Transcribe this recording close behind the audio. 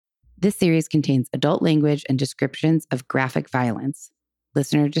This series contains adult language and descriptions of graphic violence.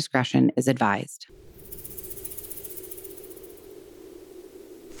 Listener discretion is advised.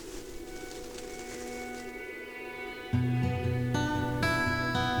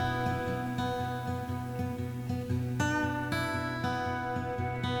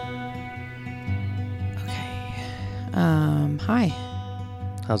 Hi.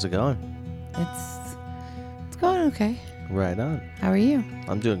 How's it going? It's going okay. Right on. How are you?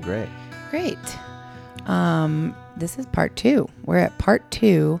 I'm doing great. Great. This is part 2. We're at part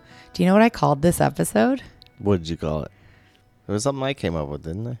 2. Do you know what I called this episode? What did you call it? It was something I came up with,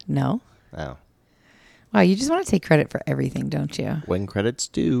 didn't I? No. Oh. Wow, you just want to take credit for everything, don't you? When credit's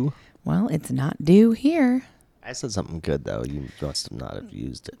due. Well, it's not due here. I said something good, though. You must not have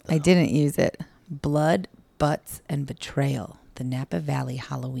used it, though. I didn't use it. Blood, Butts, and Betrayal. The Napa Valley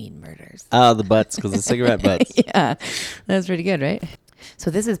Halloween murders. Oh, the butts, because the cigarette butts. Yeah, that was pretty good, right?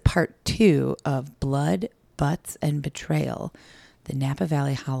 So this is part 2 of Blood, Butts, and Betrayal. The Napa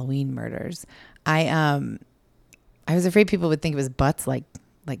Valley Halloween murders. I was afraid people would think it was butts, like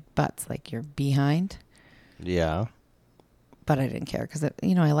butts, like your behind. Yeah. But I didn't care because, I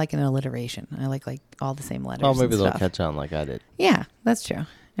like an alliteration. I like all the same letters. Oh, maybe and they'll stuff. catch on like I did. Yeah, that's true.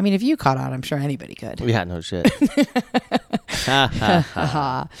 I mean, if you caught on, I'm sure anybody could. Yeah, no shit.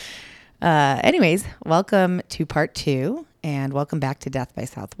 Anyways, welcome to part 2 and welcome back to Death by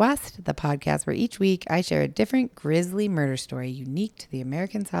Southwest, the podcast where each week I share a different grisly murder story unique to the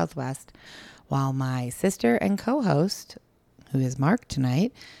American Southwest while my sister and co-host, who is Mark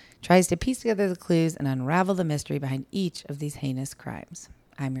tonight, tries to piece together the clues and unravel the mystery behind each of these heinous crimes.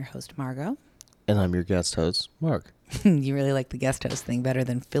 I'm your host, Margot. And I'm your guest host, Mark. You really like the guest host thing better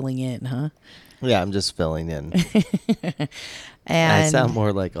than filling in, huh? Yeah, I'm just filling in. And I sound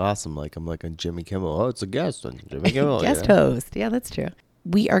more like awesome, like I'm like a Jimmy Kimmel. Oh, it's a guest on Jimmy Kimmel. Guest host. Yeah, that's true.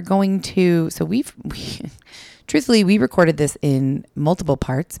 We are going to, truthfully, we recorded this in multiple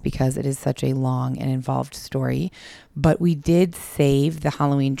parts because it is such a long and involved story, but we did save the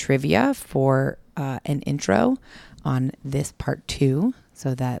Halloween trivia for an intro on this part 2,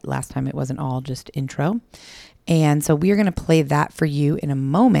 so that last time it wasn't all just intro. And so we are going to play that for you in a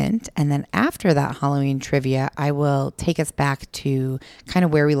moment. And then after that Halloween trivia, I will take us back to kind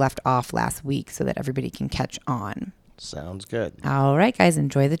of where we left off last week so that everybody can catch on. Sounds good. All right, guys,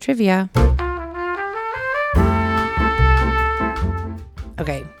 enjoy the trivia.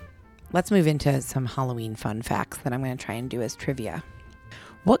 Okay, let's move into some Halloween fun facts that I'm going to try and do as trivia.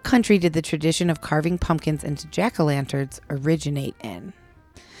 What country did the tradition of carving pumpkins into jack-o'-lanterns originate in?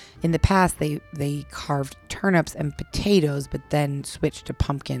 In the past, they carved turnips and potatoes, but then switched to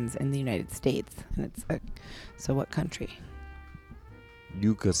pumpkins in the United States. And so what country?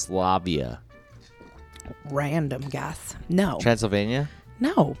 Yugoslavia. Random guess. No. Transylvania?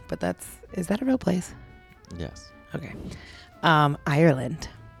 No, but is that a real place? Yes. Okay. Ireland.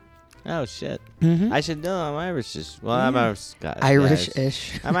 Oh, shit. Mm-hmm. I should know. I'm Irish-ish. Well, I'm Irish.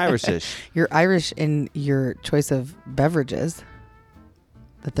 Irish-ish. I'm Irish-ish. You're Irish in your choice of beverages.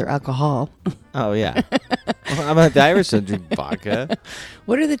 That they're alcohol. Oh, yeah. Well, I'm the Irish that drink vodka.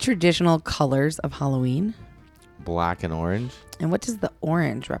 What are the traditional colors of Halloween? Black and orange. And what does the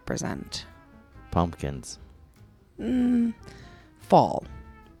orange represent? Pumpkins. Fall.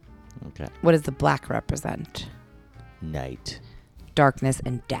 Okay. What does the black represent? Night. Darkness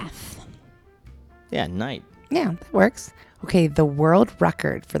and death. Yeah, night. Yeah, that works. Okay, the world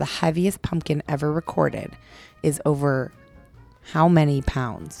record for the heaviest pumpkin ever recorded is over how many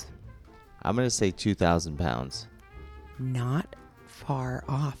pounds? I'm going to say 2,000 pounds. Not far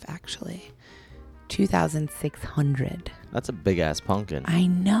off, actually. 2,600. That's a big-ass pumpkin. I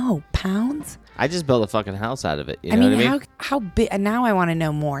know. Pounds? I just built a fucking house out of it. You know what I mean? How big? And now I want to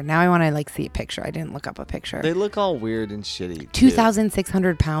know more. Now I want to see a picture. I didn't look up a picture. They look all weird and shitty.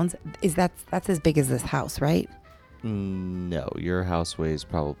 2,600 pounds? That's as big as this house, right? No, your house weighs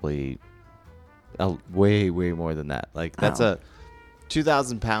probably way, way more than that. Like, that's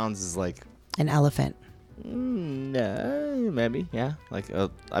 2,000 pounds is like... An elephant. No, maybe, yeah. Like,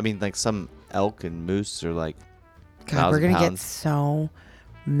 like some elk and moose are like God, we're going to get pounds. so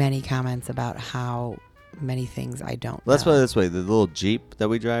many comments about how many things I don't Let's know. put it this way. The little Jeep that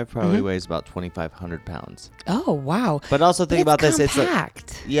we drive probably weighs about 2,500 pounds. Oh, wow. But also think about this. It's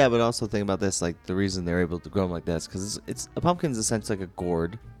compact. yeah, but also think about this. Like, the reason they're able to grow them like this, because it's a pumpkin's essentially like a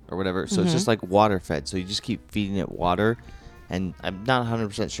gourd or whatever. So it's just like water fed. So you just keep feeding it water. And I'm not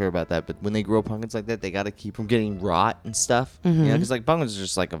 100% sure about that, but when they grow pumpkins like that, they got to keep from getting rot and stuff. You know, because like pumpkins are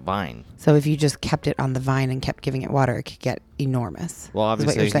just like a vine. So if you just kept it on the vine and kept giving it water, it could get enormous. Well,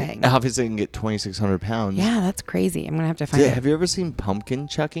 obviously, is what you're saying. Obviously, you can get 2,600 pounds. Yeah, that's crazy. I'm gonna have to find it. Have you ever seen pumpkin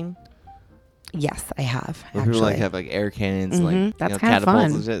chucking? Yes, I have. Where Actually, people like have like air cannons, and, like That's you know, kind of catapults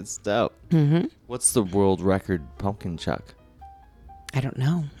fun. and shit. It's dope. Mm-hmm. What's the world record pumpkin chuck? I don't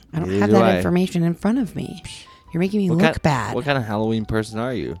know. I don't Neither have do that I. information in front of me. You're making me look bad. What kind of Halloween person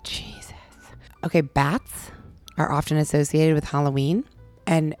are you? Jesus. Okay, bats are often associated with Halloween,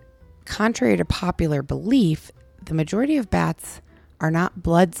 and contrary to popular belief, the majority of bats are not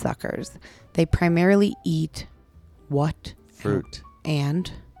bloodsuckers. They primarily eat what? Fruit.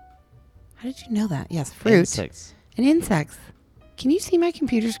 And how did you know that? Yes, fruit Insects. and insects. Can you see my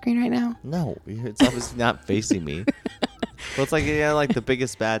computer screen right now? No, it's obviously not facing me. Well, it's like like the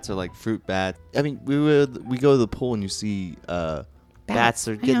biggest bats are like fruit bats. I mean, we go to the pool and you see bats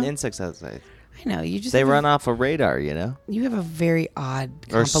are getting insects outside. I know you just they run off a radar, you know. You have a very odd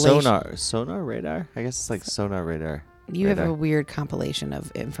or compilation. sonar radar. I guess it's like sonar radar. You have a weird compilation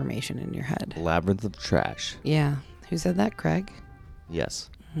of information in your head. Labyrinth of trash. Yeah. Who said that, Craig? Yes.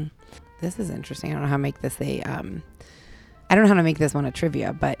 Mm-hmm. This is interesting. I don't know how to make this I don't know how to make this one a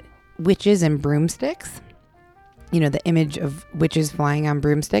trivia, but witches and broomsticks. You know, the image of witches flying on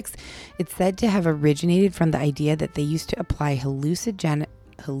broomsticks. It's said to have originated from the idea that they used to apply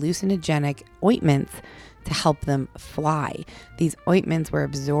hallucinogenic ointments to help them fly. These ointments were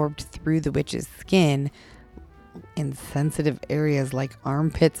absorbed through the witch's skin in sensitive areas like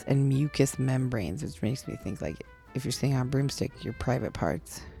armpits and mucous membranes, which makes me think like if you're sitting on a broomstick, your private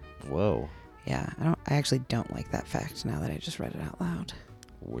parts. Whoa. Yeah, I actually don't like that fact now that I just read it out loud.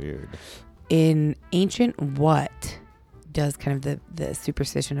 Weird. In ancient what does kind of the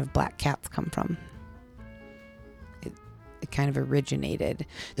superstition of black cats come from? It kind of originated.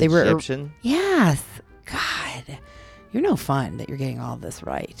 They Egyptian? were yes. God, you're no fun that you're getting all of this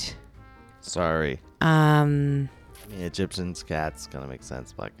right. Sorry. I mean, Egyptians, cats, kind of makes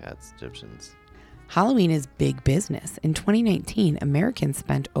sense. Black cats, Egyptians. Halloween is big business. In 2019, Americans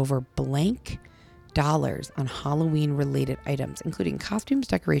spent over blank dollars on Halloween-related items, including costumes,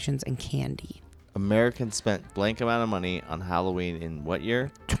 decorations, and candy. Americans spent blank amount of money on Halloween in what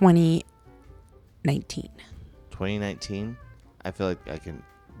year? 2019. 2019? I feel like I can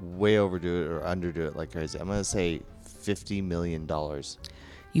way overdo it or underdo it like crazy. I'm going to say $50 million.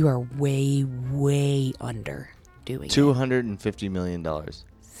 You are way, way under doing it. $250 million.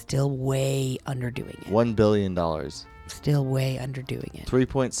 Still way underdoing it. $1 billion. Still way underdoing it.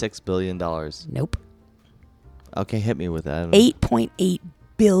 $3.6 billion. Nope. Okay, hit me with that. $8.8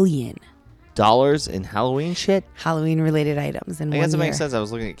 billion. Dollars in Halloween shit? Halloween-related items in 1 year. I guess it makes sense. I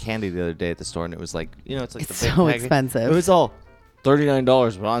was looking at candy the other day at the store, and it was like, you know, it's like it's the big so package. expensive. It was all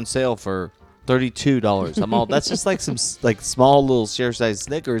 $39, but on sale for $32. I'm all, that's just like some like small little share-sized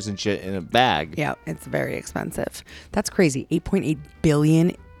Snickers and shit in a bag. Yeah, it's very expensive. That's crazy. $8.8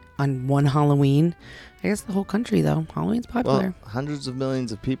 billion on one Halloween. I guess the whole country, though. Halloween's popular. Well, hundreds of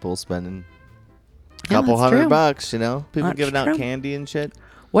millions of people spending a Yeah, couple that's true. $100, you know? People That's giving true. out candy and shit.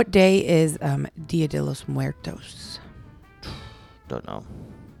 What day is Dia de los Muertos? Don't know.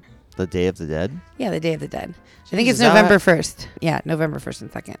 The Day of the Dead? Yeah, the Day of the Dead. I think Jeez, it's is that November 1st. Yeah, November 1st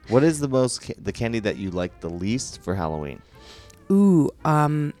and 2nd. What is the candy that you like the least for Halloween? Ooh,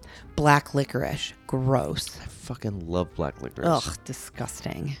 black licorice. Gross. I fucking love black licorice. Ugh,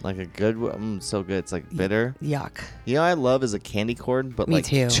 disgusting. Like a good one. So good. It's like bitter. Yuck. You know what I love is a candy corn, but Me like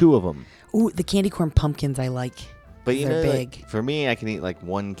too. 2 of them. Ooh, the candy corn pumpkins I like. But you They're know, big. like, for me, I can eat like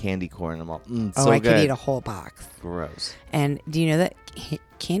 1 candy corn. I'm all, Oh, so I good. could eat a whole box. Gross. And do you know that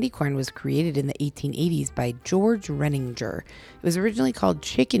candy corn was created in the 1880s by George Renninger? It was originally called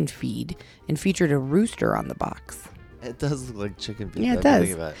Chicken Feed and featured a rooster on the box. It does look like chicken feet. Yeah, it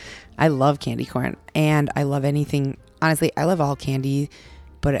does. I love candy corn, and I love anything. Honestly, I love all candy,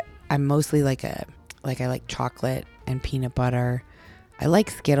 but I'm mostly I like chocolate and peanut butter. I like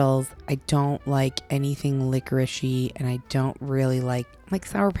Skittles. I don't like anything licoricey, and I don't really like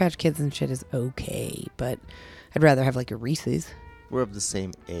Sour Patch Kids and shit is okay, but I'd rather have like a Reese's. We're of the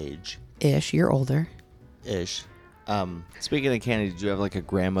same age. Ish. You're older. Ish. Speaking of candy, did you have like a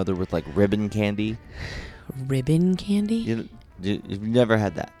grandmother with like ribbon candy? Ribbon candy? You've never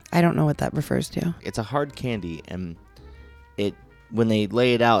had that. I don't know what that refers to. It's a hard candy, and when they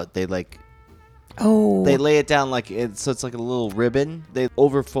lay it out, they like Oh. lay it down so it's like a little ribbon. They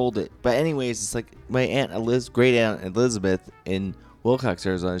overfold it. But anyways, it's like my great aunt Elizabeth in Wilcox,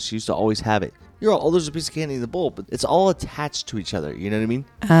 Arizona. She used to always have it. There's a piece of candy in the bowl, but it's all attached to each other. You know what I mean?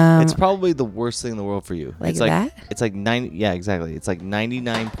 It's probably the worst thing in the world for you. Like it's that? It's like 90. Yeah, exactly. It's like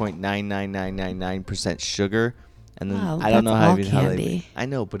 99.99999% sugar, and then Wow, I don't know that's how all even how they. candy. I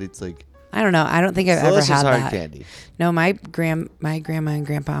know, but it's like I don't know. I don't think I've ever Delicious had hard that. candy. No, my grandma and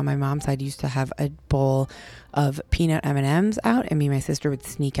grandpa on my mom's side used to have a bowl of peanut M&Ms out, and me and my sister would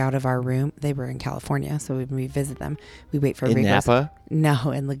sneak out of our room. They were in California, so when we visit them, we wait for In Napa?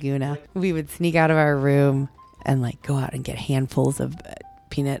 No, in Laguna. We would sneak out of our room and like go out and get handfuls of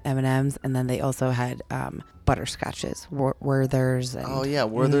peanut M&Ms, and then they also had butterscotches, Werther's. And, Oh yeah,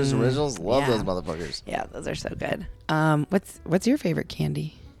 Werther's Originals. Love those motherfuckers. Yeah, those are so good. What's your favorite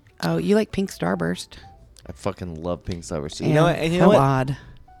candy? Oh, you like Pink Starburst. I fucking love pink Starburst. You Yeah, know what? And you so know what? odd.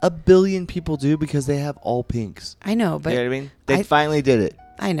 A billion people do because they have all pinks. I know, but you know what I mean? They finally did it.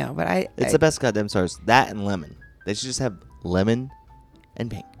 I know, but It's the best goddamn stars. That and lemon. They should just have lemon and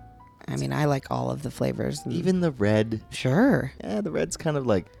pink. I mean, I like all of the flavors. Even the red. Sure. Yeah, the red's kind of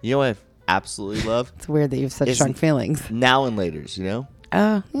like, you know what I absolutely love? It's weird that you have such strong feelings. Now and laters, you know?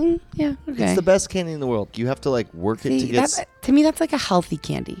 Yeah, okay. It's the best candy in the world. You have to like work it to get... To me, that's like a healthy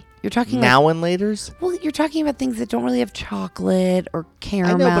candy. You're talking now and laters? Well, you're talking about things that don't really have chocolate or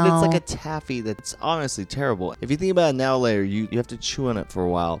caramel. I know, but it's like a taffy that's honestly terrible. If you think about a now and later, you have to chew on it for a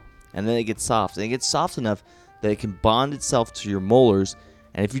while, and then it gets soft. And it gets soft enough that it can bond itself to your molars,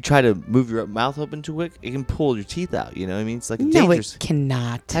 and if you try to move your mouth open too quick, it can pull your teeth out. You know what I mean? It's like dangerous. No, it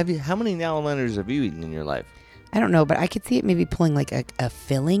cannot. How many now and laters have you eaten in your life? I don't know, but I could see it maybe pulling like a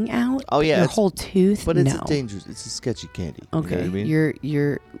filling out. Oh yeah, your whole tooth. But it's dangerous. It's a sketchy candy. Okay, you know what I mean?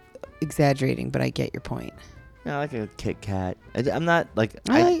 You're exaggerating, but I get your point. Yeah, I like a Kit Kat. I'm not like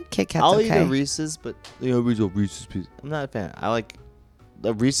I like Kit Kats. I'll okay. eat a Reese's, but Reese's Pieces. I'm not a fan. I like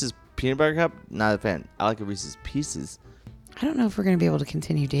the Reese's peanut butter cup. Not a fan. I like a Reese's Pieces. I don't know if we're gonna be able to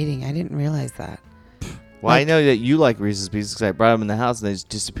continue dating. I didn't realize that. Well, I know that you like Reese's Pieces because I brought them in the house and they just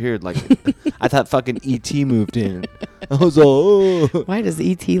disappeared. Like I thought fucking E.T. moved in. I was like, oh. Why does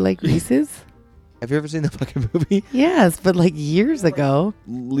E.T. like Reese's? Have you ever seen the fucking movie? Yes, but like years ago.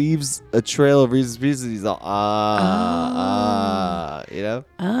 Leaves a trail of Reese's Pieces. He's all, you know?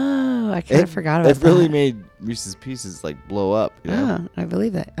 Oh, I kind of forgot about that. It really made Reese's Pieces like blow up, you know? I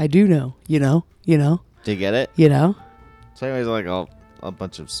believe that. I do know. You know. Do you get it? You know. So anyways, I like a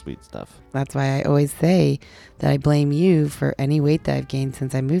bunch of sweet stuff. That's why I always say that I blame you for any weight that I've gained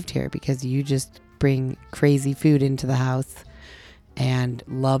since I moved here, because you just bring crazy food into the house and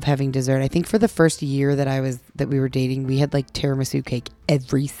love having dessert. I think for the first year that we were dating, we had like tiramisu cake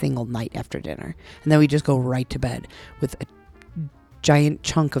every single night after dinner. And then we just go right to bed with a giant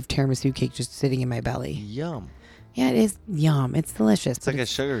chunk of tiramisu cake just sitting in my belly. Yum. Yeah, it is yum. It's delicious. It's like a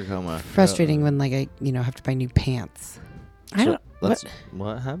sugar coma. Frustrating when like I have to buy new pants.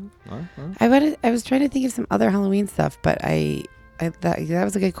 What happened? I was trying to think of some other Halloween stuff, but that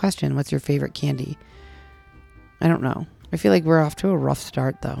was a good question. What's your favorite candy? I don't know. I feel like we're off to a rough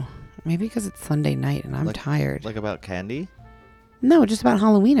start though. Maybe because it's Sunday night and I'm tired. Like about candy? No, just about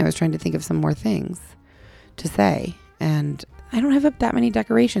Halloween. I was trying to think of some more things to say, and I don't have up that many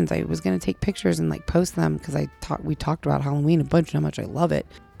decorations. I was going to take pictures and like post them because we talked about Halloween a bunch and how much I love it,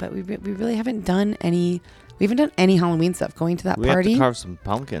 but we really haven't done any. We haven't done any Halloween stuff. Going to that party. We have to carve some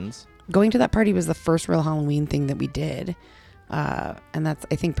pumpkins. Going to that party was the first real Halloween thing that we did. And that's,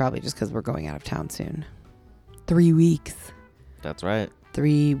 I think, probably just because we're going out of town soon. 3 weeks. That's right.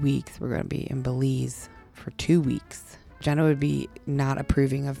 3 weeks. We're going to be in Belize for 2 weeks. Jenna would be not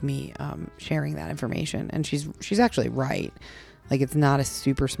approving of me sharing that information. And she's actually right. Like, it's not a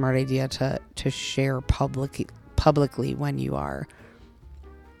super smart idea to share publicly when you are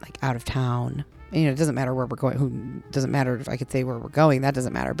like out of town. It doesn't matter where we're going. Doesn't matter if I could say where we're going. That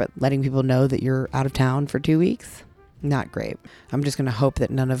doesn't matter. But letting people know that you're out of town for 2 weeks, not great. I'm just going to hope that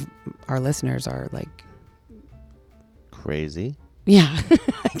none of our listeners are like crazy. Yeah,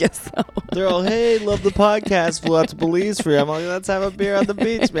 I guess so. They're all, hey, love the podcast. Flew out to Belize for you. I'm like, let's have a beer on the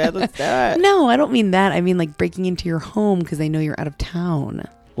beach, man. Let's do it. No, I don't mean that. I mean like breaking into your home because they know you're out of town.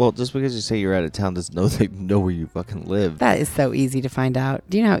 Well, just because you say you're out of town doesn't know they know where you fucking live. That is so easy to find out.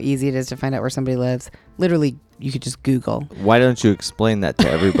 Do you know how easy it is to find out where somebody lives? Literally, you could just Google. Why don't you explain that to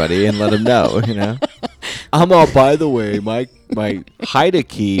everybody and let them know, I'm all, by the way, my Haida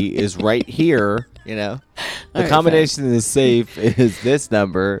key is right here, The right, combination in the safe is this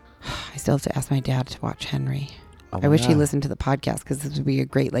number. I still have to ask my dad to watch Henry. Oh I wish he God. listened to the podcast because this would be a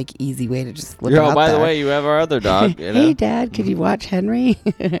great, easy way to just slip it out By there. the way, you have our other dog. Hey, Dad, could you watch Henry?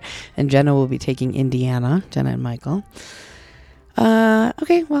 And Jenna will be taking Indiana, Jenna and Michael.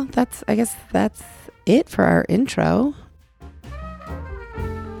 Okay, well, I guess that's it for our intro.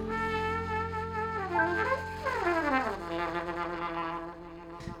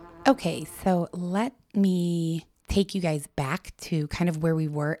 Okay, so let me take you guys back to kind of where we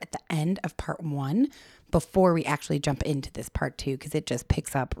were at the end of part 1 before we actually jump into this part 2, because it just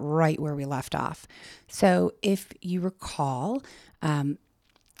picks up right where we left off. So if you recall,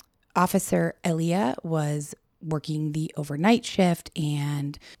 Officer Elia was working the overnight shift,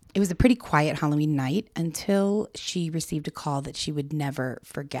 and it was a pretty quiet Halloween night until she received a call that she would never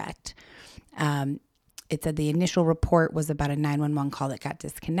forget. It said the initial report was about a 911 call that got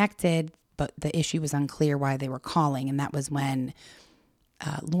disconnected, but the issue was unclear why they were calling, and that was when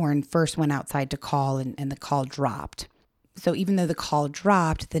Lauren first went outside to call, and the call dropped. So even though the call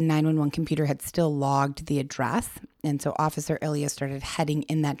dropped, the 911 computer had still logged the address. And so Officer Ilya started heading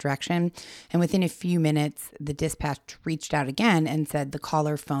in that direction. And within a few minutes, the dispatch reached out again and said the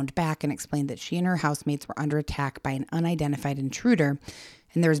caller phoned back and explained that she and her housemates were under attack by an unidentified intruder,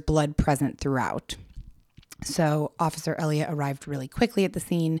 and there was blood present throughout. So Officer Ilya arrived really quickly at the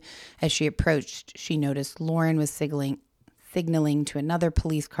scene. As she approached, she noticed Lauren was signaling to another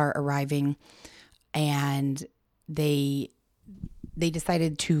police car arriving, and they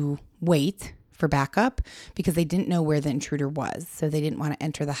decided to wait for backup because they didn't know where the intruder was. So they didn't want to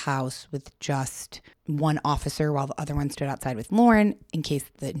enter the house with just one officer while the other one stood outside with Lauren in case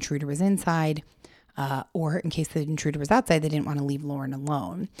the intruder was inside, or in case the intruder was outside, they didn't want to leave Lauren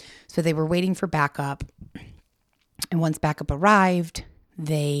alone. So they were waiting for backup. And once backup arrived,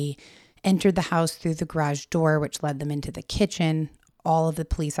 they entered the house through the garage door, which led them into the kitchen, all of the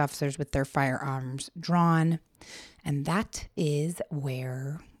police officers with their firearms drawn. And that is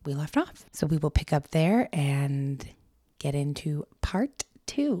where we left off. So we will pick up there and get into part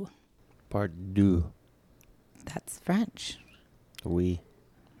 2. Part 2. That's French. Oui.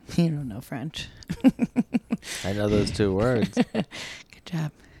 You don't know French. I know those 2 words. Good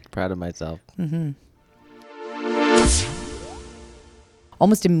job. Proud of myself. Mm-hmm.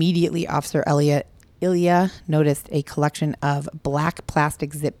 Almost immediately, Officer Ilya noticed a collection of black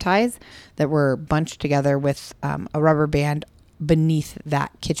plastic zip ties that were bunched together with a rubber band beneath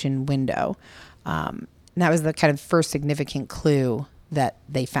that kitchen window. And that was the kind of first significant clue that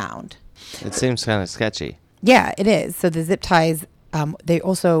they found. It seems kind of sketchy. Yeah, it is. So the zip ties, they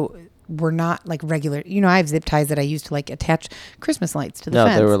also were not like regular. You know, I have zip ties that I use to like attach Christmas lights to the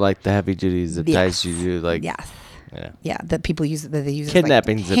fence. No, they were like the heavy duty zip ties you do like. Yes. Yeah, that people use, that they use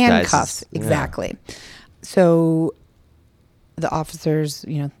kidnapping as like zip handcuffs. ties. Exactly. Yeah. So the officers,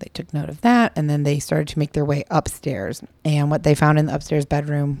 they took note of that, and then they started to make their way upstairs. And what they found in the upstairs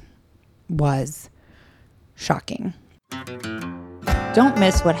bedroom was shocking. Don't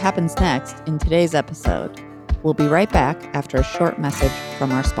miss what happens next in today's episode. We'll be right back after a short message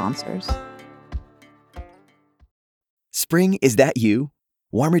from our sponsors. Spring, is that you?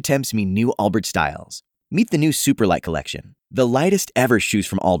 Warmer temps mean new Allbirds styles. Meet the new Superlight collection, the lightest ever shoes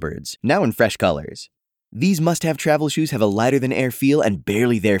from Allbirds, now in fresh colors. These must-have travel shoes have a lighter-than-air feel and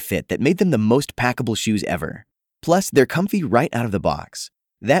barely-there fit that made them the most packable shoes ever. Plus, they're comfy right out of the box.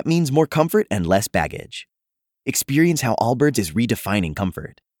 That means more comfort and less baggage. Experience how Allbirds is redefining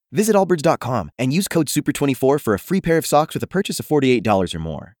comfort. Visit allbirds.com and use code SUPER24 for a free pair of socks with a purchase of $48 or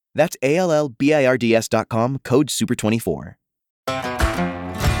more. That's ALLBIRDS.com, code SUPER24.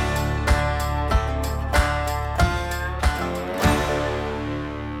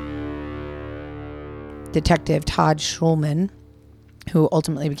 Detective Todd Schulman, who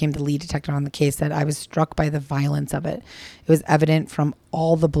ultimately became the lead detective on the case, said, "I was struck by the violence of it. It was evident from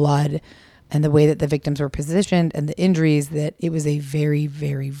all the blood and the way that the victims were positioned and the injuries that it was a very,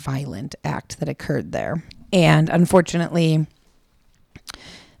 very violent act that occurred there." And unfortunately,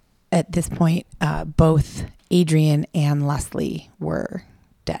 at this point, both Adrian and Leslie were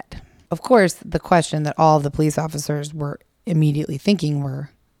dead. Of course, the question that all of the police officers were immediately thinking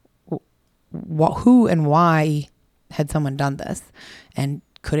were, who and why had someone done this? And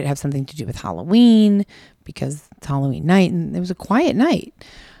could it have something to do with Halloween? Because it's Halloween night and it was a quiet night.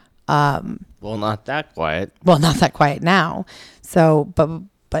 Well, not that quiet. Well, not that quiet now. So,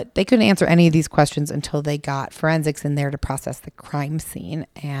 but they couldn't answer any of these questions until they got forensics in there to process the crime scene.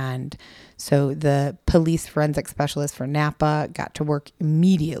 And so the police forensic specialist for Napa got to work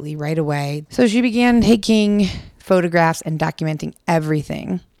immediately right away. So she began taking photographs and documenting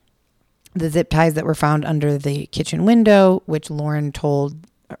everything. The zip ties that were found under the kitchen window, which Lauren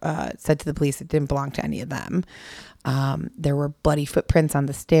said to the police it didn't belong to any of them. There were bloody footprints on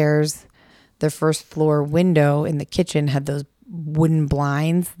the stairs. The first floor window in the kitchen had those wooden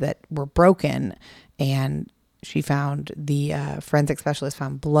blinds that were broken, and the forensic specialist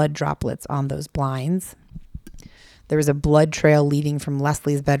found blood droplets on those blinds. There was a blood trail leading from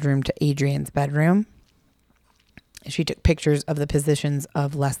Leslie's bedroom to Adrian's bedroom. She took pictures of the positions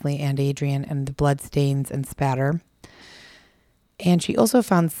of Leslie and Adrian and the blood stains and spatter. And she also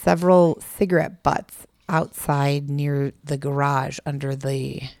found several cigarette butts outside near the garage under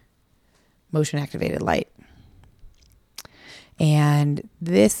the motion activated light. And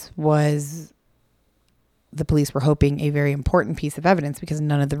this was, the police were hoping, a very important piece of evidence because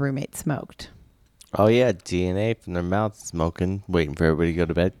none of the roommates smoked. Oh, yeah. DNA from their mouth, smoking, waiting for everybody to go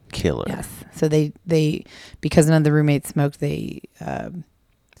to bed. Killer. Yes. So they because none of the roommates smoked, they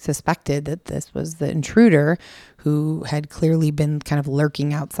suspected that this was the intruder who had clearly been kind of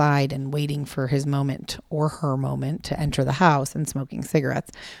lurking outside and waiting for his moment or her moment to enter the house and smoking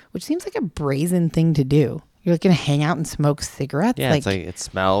cigarettes, which seems like a brazen thing to do. You're like going to hang out and smoke cigarettes? Yeah, it's like it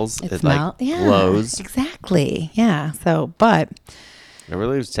smells. It like yeah, glows. Exactly. Yeah. So, but it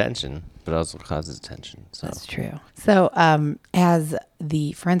relieves tension, but also causes tension. So that's true. So, as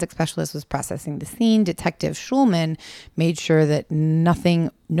the forensic specialist was processing the scene, Detective Schulman made sure that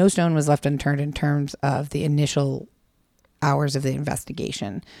no stone was left unturned in terms of the initial hours of the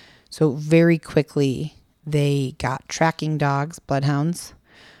investigation. So very quickly, they got tracking dogs, bloodhounds,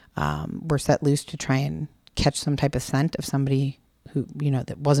 were set loose to try and catch some type of scent of somebody who,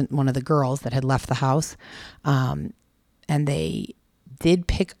 that wasn't one of the girls that had left the house. And they did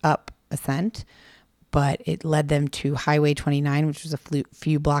pick up a scent, but it led them to Highway 29, which was a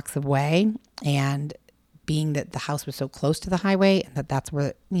few blocks away. And being that the house was so close to the highway, and that's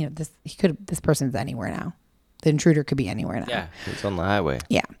where, this person's anywhere now. The intruder could be anywhere now. yeah, it's on the highway.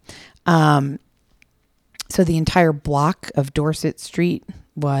 Yeah. So the entire block of Dorset Street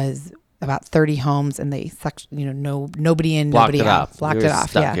was about 30 homes, and they nobody in, Blocked nobody it out. off. Blocked We were it off.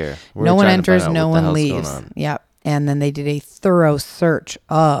 stuck Yeah. here. We No were one trying to find enters, out no what the one hell's leaves. going on. Yep. And then they did a thorough search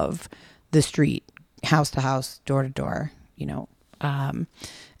of the street, house to house, door to door, and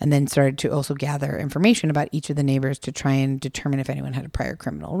then started to also gather information about each of the neighbors to try and determine if anyone had a prior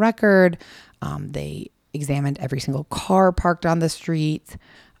criminal record. They examined every single car parked on the street.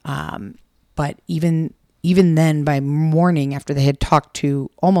 But even then, by morning, after they had talked to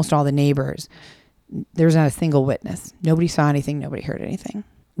almost all the neighbors, there was not a single witness. Nobody saw anything. Nobody heard anything,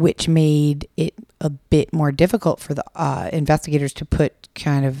 which made it a bit more difficult for the investigators to put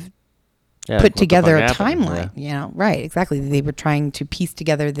together a timeline. Yeah. Right, exactly. They were trying to piece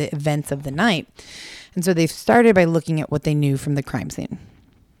together the events of the night. And so they started by looking at what they knew from the crime scene.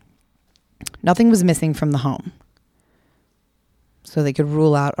 Nothing was missing from the home, so they could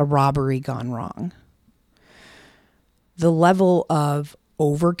rule out a robbery gone wrong. The level of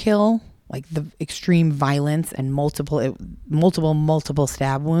overkill, like the extreme violence and multiple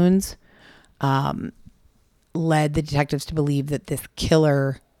stab wounds, led the detectives to believe that this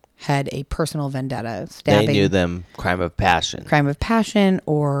killer had a personal vendetta, stabbing. They knew them. Crime of passion.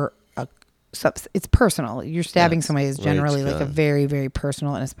 Or it's personal. You're stabbing somebody is generally like a very, very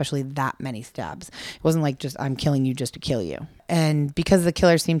personal, and especially that many stabs. It wasn't like just, I'm killing you just to kill you. And because the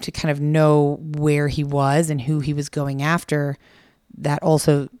killer seemed to kind of know where he was and who he was going after, that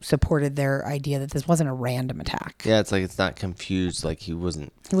also supported their idea that this wasn't a random attack. Yeah, it's like it's not confused. Like he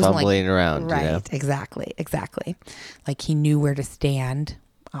wasn't fumbling around. Right, exactly. Like he knew where to stand,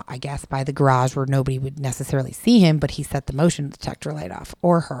 I guess, by the garage where nobody would necessarily see him, but he set the motion detector light off,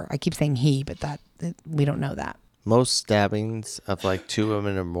 or her. I keep saying he, but we don't know that. Most stabbings of like two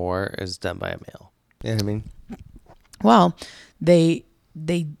women or more is done by a male. You know what I mean? Well,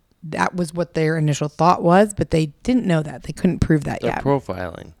 that was what their initial thought was, but they didn't know that. They couldn't prove that They're yet.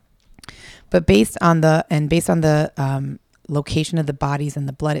 profiling. But based on the location of the bodies and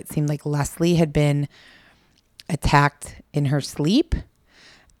the blood, it seemed like Leslie had been attacked in her sleep,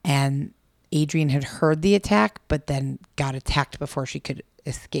 and Adrian had heard the attack, but then got attacked before she could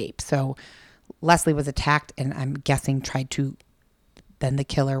escape. So Leslie was attacked, and I'm guessing then the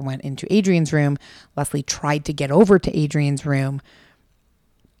killer went into Adrian's room. Leslie tried to get over to Adrian's room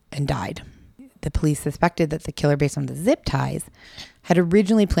and died. The police suspected that the killer, based on the zip ties, had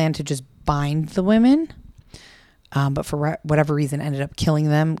originally planned to just bind the women, but for whatever reason ended up killing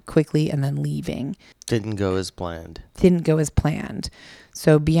them quickly and then leaving. Didn't go as planned.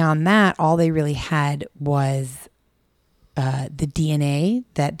 So beyond that, all they really had was the DNA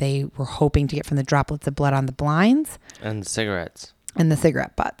that they were hoping to get from the droplets of blood on the blinds. And the cigarettes. And the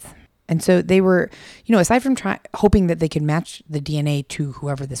cigarette butts. And so they were, aside from hoping that they could match the DNA to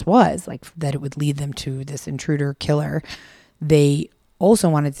whoever this was, like that it would lead them to this intruder killer, they also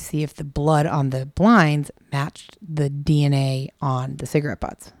wanted to see if the blood on the blinds matched the DNA on the cigarette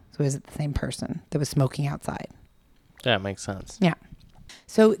butts. So is it the same person that was smoking outside? Yeah, it makes sense. Yeah.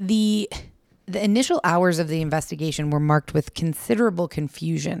 So the The initial hours of the investigation were marked with considerable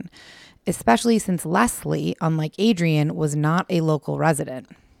confusion, especially since Leslie, unlike Adrian, was not a local resident.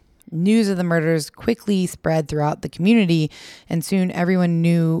 News of the murders quickly spread throughout the community, and soon everyone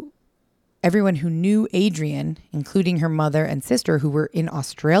who knew Adrian, including her mother and sister who were in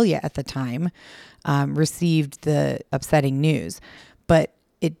Australia at the time, received the upsetting news. But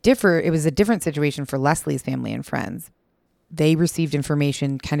it was a different situation for Leslie's family and friends. They received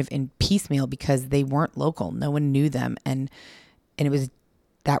information kind of in piecemeal because they weren't local. No one knew them. And it was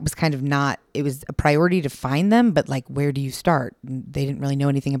kind of not, it was a priority to find them, but like, where do you start? They didn't really know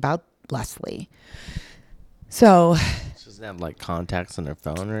anything about Leslie. So She doesn't have like contacts on her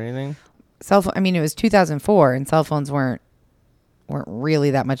phone or anything. Cell phone. I mean, it was 2004 and cell phones weren't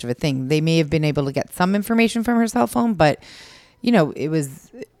really that much of a thing. They may have been able to get some information from her cell phone, but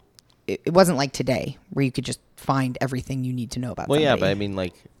it wasn't like today where you could just find everything you need to know about somebody. Yeah, but I mean,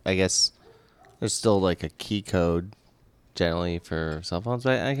 like, I guess there's still like a key code generally for cell phones,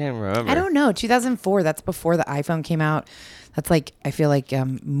 but I can't remember. I don't know. 2004, that's before the iPhone came out. That's like, I feel like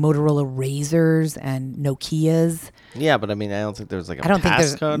Motorola Razors and Nokias. Yeah, but I mean, I don't think there's like a I don't think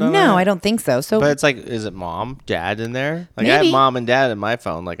there's passcode on it. No, I don't think so. So, but it's like, is it mom, dad in there? Like, maybe. I have mom and dad in my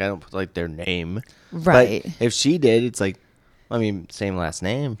phone. Like, I don't put like their name. Right. But if she did, it's like, I mean, same last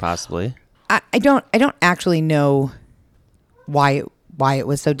name possibly. I don't actually know why it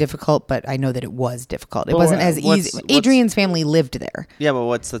was so difficult, but I know that it was difficult. It wasn't as easy. Adrian's family lived there. Yeah, but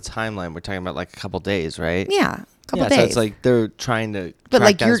what's the timeline? We're talking about like a couple days, right? Yeah, a couple days. So it's like they're trying to. But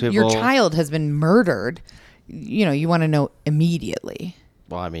like track down your people. child has been murdered. You want to know immediately.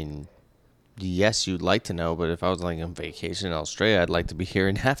 Well, I mean, yes, you'd like to know, but if I was like on vacation in Australia, I'd like to be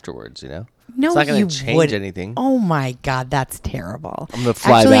hearing afterwards. No, it's not going you to change wouldn't. anything. Oh my God, that's terrible. I'm going to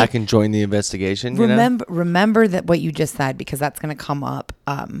fly back and join the investigation. Remember that what you just said, because that's going to come up.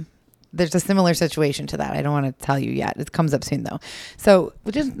 There's a similar situation to that. I don't want to tell you yet. It comes up soon though. So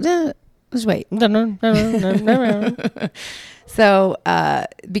just wait. So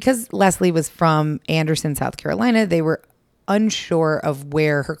because Leslie was from Anderson, South Carolina, they were unsure of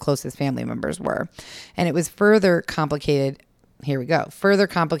where her closest family members were, and it was further complicated. Here we go. Further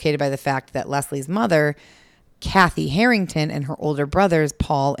complicated by the fact that Leslie's mother, Kathy Harrington, and her older brothers,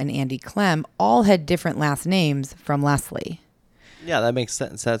 Paul and Andy Clem, all had different last names from Leslie. Yeah, that makes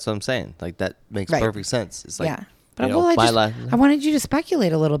sense. That's what I'm saying. Like, that makes perfect sense. It's like, yeah. But I wanted you to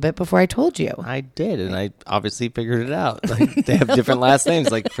speculate a little bit before I told you. I did, and I obviously figured it out. Like, they have different last names.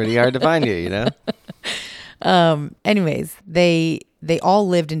 Like, pretty hard to find you, Anyways, they all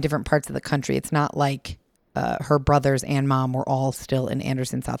lived in different parts of the country. It's not like her brothers and mom were all still in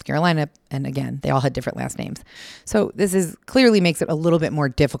Anderson, South Carolina. And again, they all had different last names. So this clearly makes it a little bit more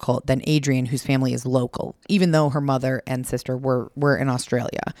difficult than Adrian, whose family is local, even though her mother and sister were in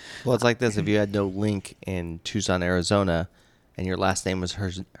Australia. Well, it's like this. If you had no link in Tucson, Arizona, and your last name was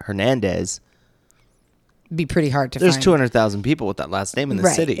Hernandez, it'd be pretty hard to find. There's 200,000 people with that last name in the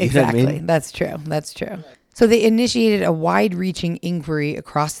city. You exactly. know what I mean? That's true. So they initiated a wide-reaching inquiry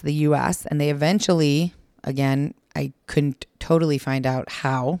across the U.S., and they eventually... Again, I couldn't totally find out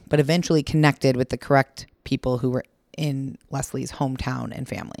how, but eventually connected with the correct people who were in Leslie's hometown and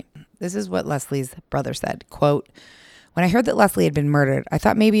family. This is what Leslie's brother said, quote, "When I heard that Leslie had been murdered, I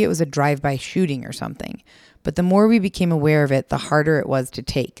thought maybe it was a drive-by shooting or something. But the more we became aware of it, the harder it was to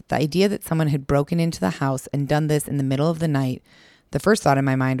take. The idea that someone had broken into the house and done this in the middle of the night, the first thought in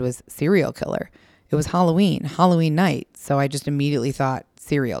my mind was serial killer. It was Halloween night, so I just immediately thought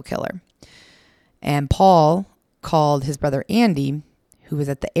serial killer. And Paul called his brother Andy, who was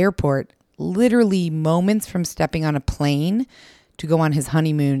at the airport, literally moments from stepping on a plane to go on his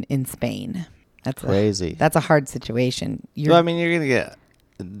honeymoon in Spain. That's crazy. That's a hard situation. Well, I mean, they're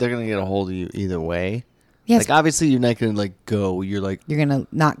gonna get a hold of you either way. Yes. Like, obviously, you're not gonna go. You're gonna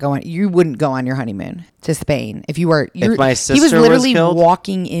not go on. You wouldn't go on your honeymoon to Spain if you were. If my sister he was literally killed,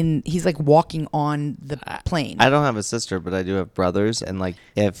 walking in. He's like walking on the plane. I don't have a sister, but I do have brothers, and like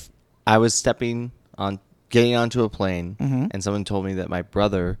if I was getting onto a plane, and someone told me that my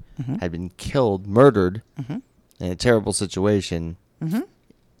brother had been murdered in a terrible situation.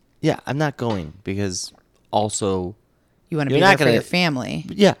 Yeah, I'm not going, because also you want to be there for your family.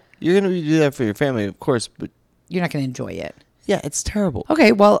 Yeah, you're going to do that for your family, of course, but you're not going to enjoy it. Yeah, it's terrible.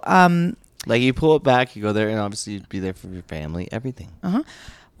 Okay, well, like, you pull it back, you go there, and obviously you'd be there for your family, everything.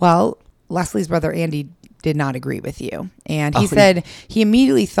 Well, Leslie's brother Andy did not agree with you. And he said he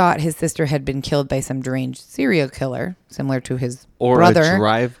immediately thought his sister had been killed by some deranged serial killer, similar to his brother. Or a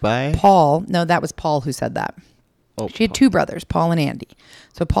drive-by? Paul. No, that was Paul who said that. Oh, She had two brothers, Paul and Andy.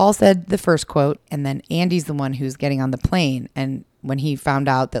 So Paul said the first quote, and then Andy's the one who's getting on the plane. And when he found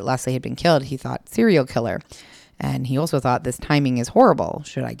out that Leslie had been killed, he thought serial killer. And he also thought this timing is horrible.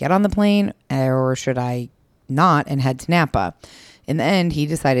 Should I get on the plane or should I not and head to Napa? In the end, he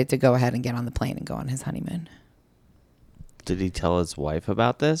decided to go ahead and get on the plane and go on his honeymoon. Did he tell his wife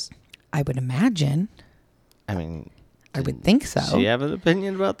about this? I would imagine. I mean, I would think so. Does she have an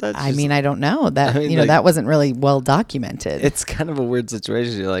opinion about that? I mean, I don't know. That like, that wasn't really well documented. It's kind of a weird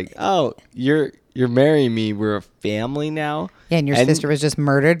situation. You're like, oh, you're marrying me. We're a family now. Yeah, and your sister was just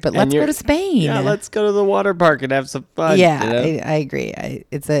murdered, but let's go to Spain. Yeah, let's go to the water park and have some fun. Yeah, you know? I agree.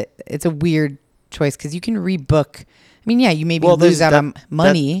 It's a weird choice because you can rebook. I mean, yeah, you maybe lose out on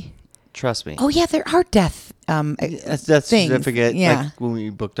money. Trust me. Oh yeah, there are death That's things. certificate. Yeah. Like when we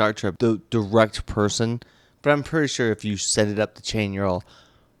booked our trip, the direct person. But I'm pretty sure if you set it up the chain, you're all,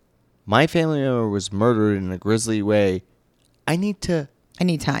 my family member was murdered in a grisly way. I need time.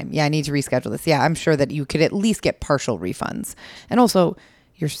 Yeah, I need to reschedule this. Yeah, I'm sure that you could at least get partial refunds. And also,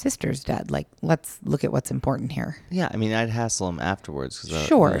 your sister's dead. Like, let's look at what's important here. Yeah, I mean, I'd hassle him afterwards.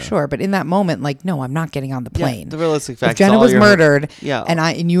 Sure. But in that moment, like, no, I'm not getting on the plane. Yeah, the realistic fact if Jenna was murdered yeah.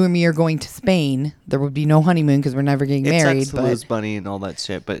 and you and me are going to Spain, there would be no honeymoon because we're never getting married. It sucks to lose money and all that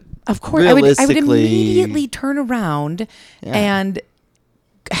shit. But of course, I would immediately turn around and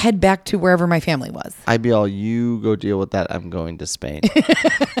head back to wherever my family was. I'd be all, you go deal with that. I'm going to Spain.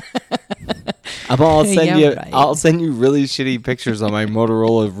 I'll send you really shitty pictures on my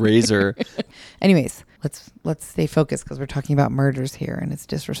Motorola Razr. Anyways, let's stay focused because we're talking about murders here, and it's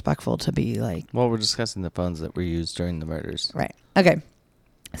disrespectful to be like. Well, we're discussing the phones that were used during the murders. Right. Okay.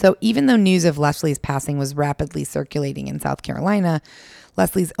 So even though news of Leslie's passing was rapidly circulating in South Carolina,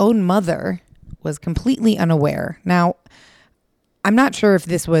 Leslie's own mother was completely unaware. Now, I'm not sure if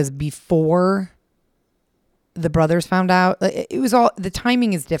this was before the brothers found out. It was all, the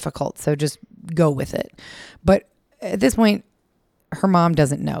timing is difficult, so just go with it. But at this point, her mom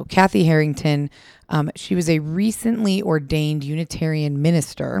doesn't know. Kathy Harrington, she was a recently ordained Unitarian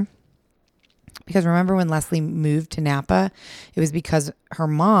minister. Because remember when Leslie moved to Napa, it was because her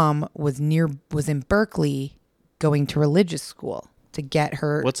mom was in Berkeley going to religious school to get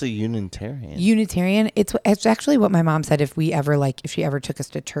her. What's a Unitarian? Unitarian. It's actually what my mom said. If she ever took us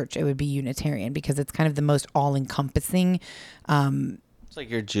to church, it would be Unitarian because it's kind of the most all encompassing. It's like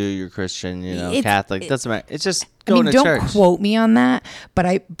you're Jew, you're Christian, Catholic. Doesn't matter. It's just going to don't church. Don't quote me on that, but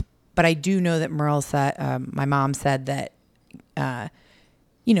I do know that Merle said, my mom said that,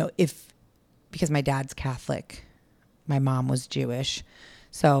 because my dad's Catholic, my mom was Jewish,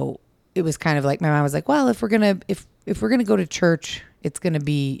 so it was kind of like my mom was like, well, if we're gonna go to church, it's gonna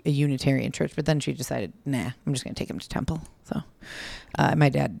be a Unitarian church. But then she decided, nah, I'm just gonna take him to temple. So my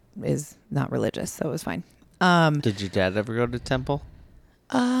dad is not religious, so it was fine. Did your dad ever go to temple?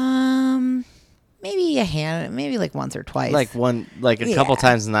 Maybe like once or twice. A couple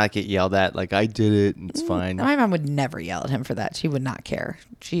times and not get yelled at. Like, I did it and it's fine. My mom would never yell at him for that. She would not care.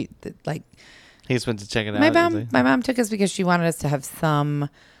 He just went to check it out. My mom took us because she wanted us to have some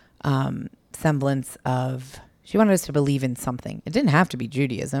semblance of. She wanted us to believe in something. It didn't have to be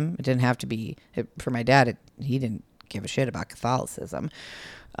Judaism. It didn't have to be. For my dad, he didn't give a shit about Catholicism.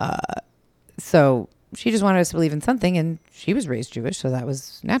 So she just wanted us to believe in something, and she was raised Jewish, so that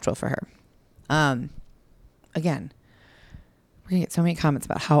was natural for her. Again, we're going to get so many comments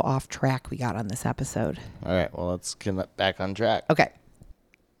about how off track we got on this episode. All right, well, let's get back on track. Okay.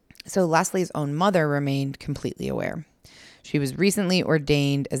 So Leslie's own mother remained completely aware. She was recently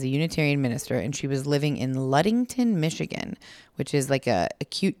ordained as a Unitarian minister, and she was living in Ludington, Michigan, which is like a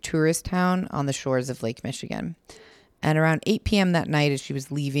cute tourist town on the shores of Lake Michigan. And around 8 p.m. that night, as she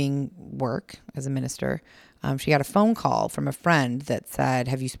was leaving work as a minister, she got a phone call from a friend that said,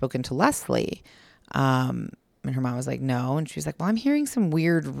 have you spoken to Leslie? And her mom was like, no. And she was like, well, I'm hearing some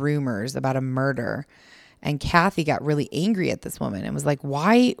weird rumors about a murder. And Kathy got really angry at this woman and was like,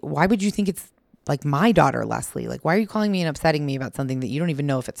 why would you think it's like my daughter, Leslie? Like, why are you calling me and upsetting me about something that you don't even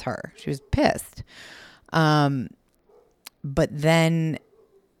know if it's her? She was pissed. But then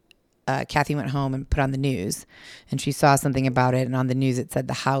Kathy went home and put on the news, and she saw something about it. And on the news, it said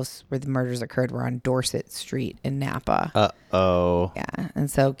the house where the murders occurred were on Dorset Street in Napa. Uh-oh. Yeah.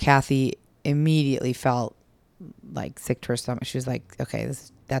 And so Kathy immediately felt like sick to her stomach. She was like, okay,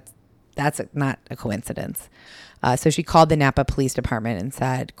 that's not a coincidence. So she called the Napa Police Department and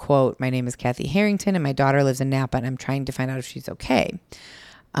said, quote, my name is Kathy Harrington and my daughter lives in Napa and I'm trying to find out if she's okay.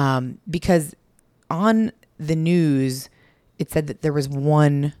 Because on the news, it said that there was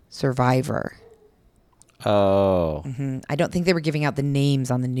one survivor. Oh. Mm-hmm. I don't think they were giving out the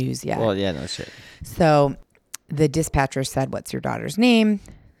names on the news yet. Well, yeah, no shit. So The dispatcher said, "What's your daughter's name?"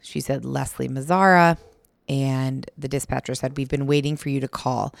 She said, "Leslie Mazzara." And the dispatcher said, "We've been waiting for you to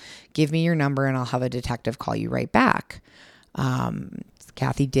call. Give me your number and I'll have a detective call you right back."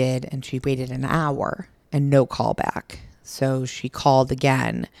 Kathy did, and she waited an hour and no call back. So she called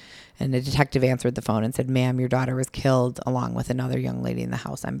again, and the detective answered the phone and said, "Ma'am, your daughter was killed along with another young lady in the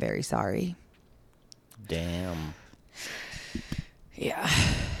house. I'm very sorry." Damn. Yeah.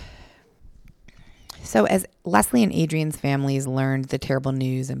 So as Leslie and Adrian's families learned the terrible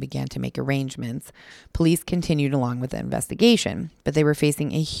news and began to make arrangements, police continued along with the investigation, but they were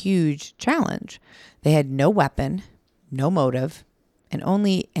facing a huge challenge. They had no weapon, no motive, and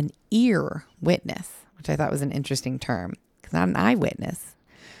only an ear witness, which I thought was an interesting term, because not an eyewitness.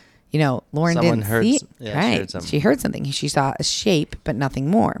 You know, Lauren Someone didn't see it. Yeah, right. she heard something. She heard something. She saw a shape, but nothing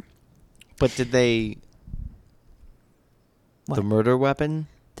more. But did they... What? The murder weapon?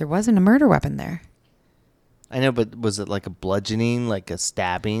 There wasn't a murder weapon there. I know, but was it like a bludgeoning, like a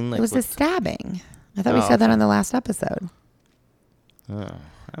stabbing? Like It was a stabbing. I thought we said that on the last episode.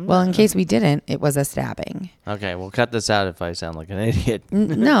 Well, in case we didn't, it was a stabbing. Okay, we'll cut this out if I sound like an idiot.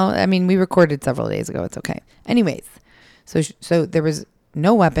 No, I mean, we recorded several days ago. It's okay. Anyways, so there was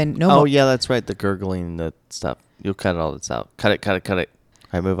no weapon, no... Oh, yeah, that's right. The gurgling, the stuff. You'll cut all this out. Cut it. All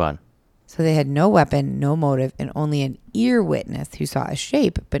right, move on. So they had no weapon, no motive, and only an ear witness who saw a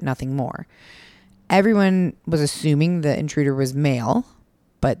shape, but nothing more. Everyone was assuming the intruder was male,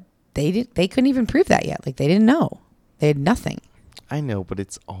 but they couldn't even prove that yet. Like, they didn't know. They had nothing. I know, but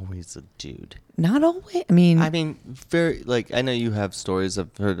it's always a dude. Not always. I mean, very, like, I know you have stories.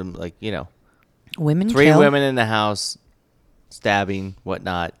 I've heard them, like, you know. Women 3 kill. women in the house, stabbing,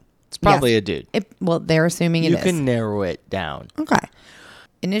 whatnot. It's probably a dude. Well, they're assuming it is. You can narrow it down. Okay.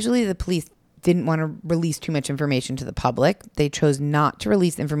 Initially, the police didn't want to release too much information to the public. They chose not to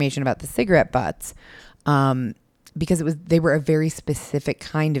release information about the cigarette butts because they were a very specific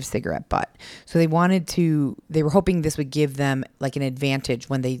kind of cigarette butt. So they were hoping this would give them like an advantage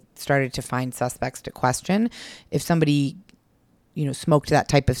when they started to find suspects to question. If somebody, smoked that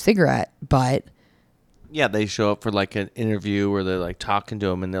type of cigarette butt. Yeah, they show up for like an interview where they're like talking to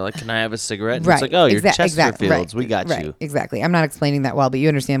them and they're like, "Can I have a cigarette?" And Right. It's like, "Oh, you're Chesterfields. Right. We got you." Exactly. I'm not explaining that well, but you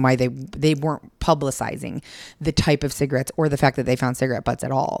understand why they weren't publicizing the type of cigarettes or the fact that they found cigarette butts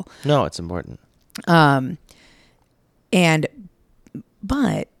at all. No, it's important. But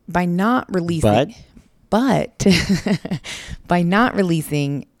by not releasing, by not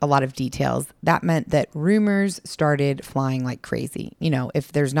releasing a lot of details, that meant that rumors started flying like crazy.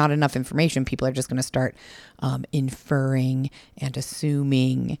 If there's not enough information, people are just going to start inferring and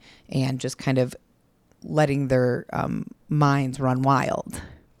assuming and just kind of letting their minds run wild.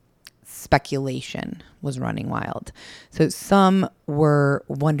 Speculation was running wild. So some were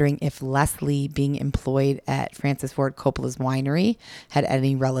wondering if Leslie being employed at Francis Ford Coppola's winery had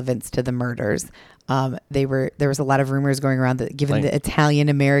any relevance to the murders. There was a lot of rumors going around that given the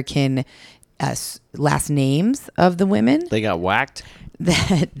Italian-American last names of the women, they got whacked.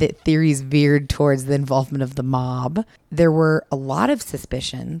 That theories veered towards the involvement of the mob. There were a lot of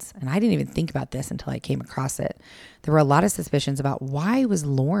suspicions, and I didn't even think about this until I came across it. There were a lot of suspicions about why was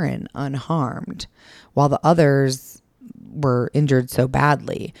Lauren unharmed while the others were injured so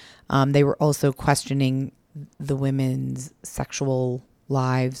badly. They were also questioning the women's sexual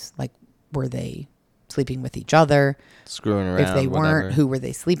lives, like were they sleeping with each other, screwing around? If they weren't, whatever. Who were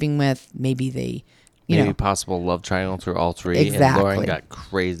they sleeping with? Maybe possible love triangle through all three. Exactly. And Lauren got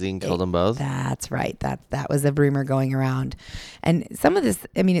crazy and killed them both. That's right. That was a rumor going around. And some of this,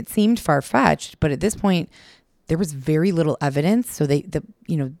 it seemed far-fetched, but at this point, there was very little evidence. So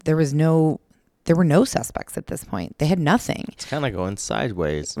there were no suspects at this point. They had nothing. It's kind of going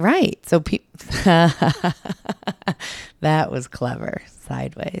sideways. Right. So that was clever.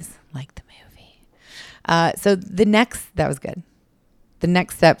 Sideways, like the movie. That was good. The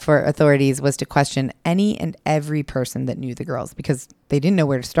next step for authorities was to question any and every person that knew the girls because they didn't know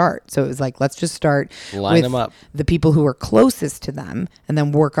where to start. So it was like, let's just start Line them up. The people who were closest to them and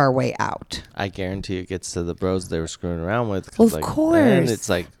then work our way out. I guarantee it gets to the bros they were screwing around with. Well, of course. And it's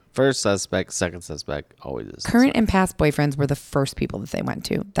like first suspect, second suspect, always is. Current and past boyfriends were the first people that they went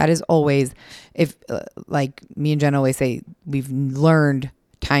to. That is always, if like me and Jen always say, we've learned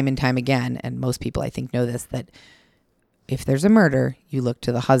time and time again, and most people I think know this, that if there's a murder, you look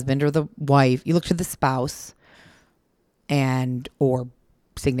to the husband or the wife, you look to the spouse or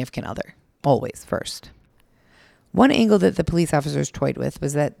significant other, always first. One angle that the police officers toyed with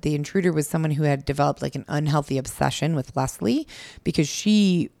was that the intruder was someone who had developed like an unhealthy obsession with Leslie because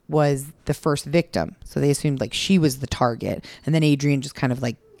she was the first victim. So they assumed like she was the target. And then Adrian just kind of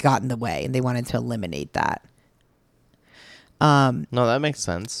like got in the way and they wanted to eliminate that. No, that makes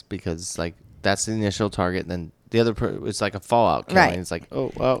sense because like that's the initial target. Then the other it's like a fallout killing. Right. It's like,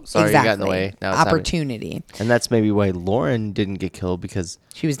 oh well, sorry, exactly. you got in the way. Now it's opportunity. happening. And that's maybe why Lauren didn't get killed because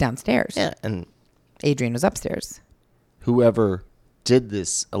She was downstairs. yeah, and Adrian was upstairs. whoever did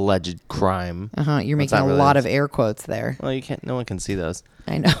this alleged crime. You're What's making that a really lot is? of air quotes there. Well, you can't. No one can see those.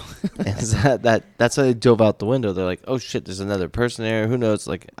 I know. Is that's why they dove out the window. They're like, oh shit, there's another person there. Who knows?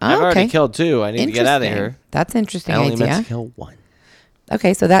 Like, I've already killed two. I need to get out of here. That's interesting I only idea. meant to kill one.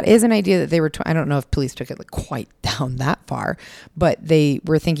 Okay, so that is an idea that they were. I don't know if police took it like quite down that far, but they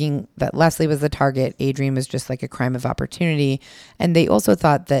were thinking that Leslie was the target. Adrian was just like a crime of opportunity, and they also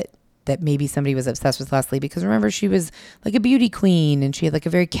thought that maybe somebody was obsessed with Leslie because remember she was like a beauty queen and she had like a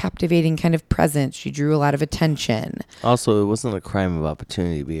very captivating kind of presence. She drew a lot of attention. Also, it wasn't a crime of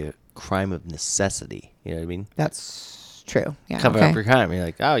opportunity; it'd be a crime of necessity. You know what I mean? That's true. Yeah. Cover okay. up your crime. You're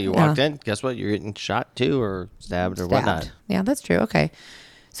like, oh, you walked in. Guess what? You're getting shot too, or stabbed, or whatnot. Yeah, that's true. Okay.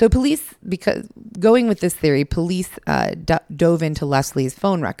 So police, because going with this theory, police dove into Leslie's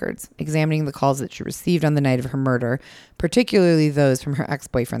phone records, examining the calls that she received on the night of her murder, particularly those from her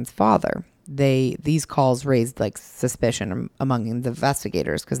ex-boyfriend's father. These calls raised like suspicion among the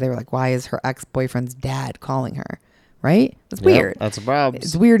investigators because they were like, why is her ex-boyfriend's dad calling her? Right? That's weird. That's a problem.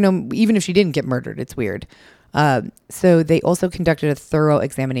 It's weird. No, even if she didn't get murdered, it's weird. So they also conducted a thorough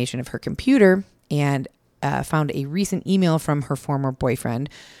examination of her computer and found a recent email from her former boyfriend,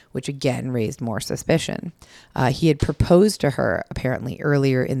 which again raised more suspicion. He had proposed to her apparently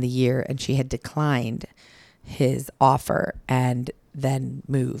earlier in the year, and she had declined his offer and then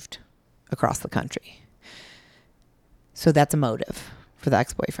moved across the country. So that's a motive for the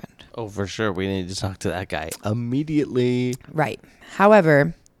ex-boyfriend. Oh, for sure. We need to talk to that guy immediately. Right.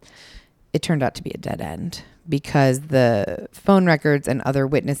 However, it turned out to be a dead end, because the phone records and other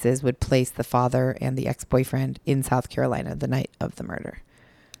witnesses would place the father and the ex-boyfriend in South Carolina the night of the murder.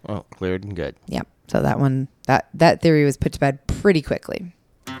 Oh, cleared and good. Yep. So that theory was put to bed pretty quickly.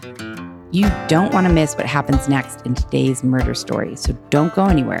 You don't want to miss what happens next in today's murder story, so don't go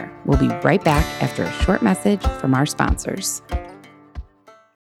anywhere. We'll be right back after a short message from our sponsors.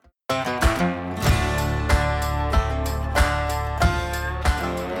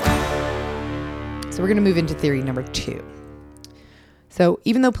 So we're going to move into theory number 2. So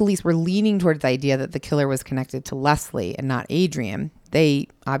even though police were leaning towards the idea that the killer was connected to Leslie and not Adrian, they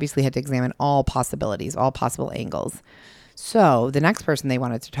obviously had to examine all possibilities, all possible angles. So the next person they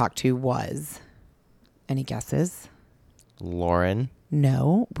wanted to talk to was, any guesses? Lauren.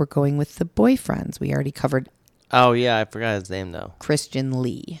 No, we're going with the boyfriends. We already covered Oh, yeah. I forgot his name, though. Christian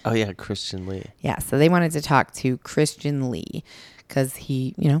Lee. Oh, yeah. Christian Lee. Yeah, so they wanted to talk to Christian Lee because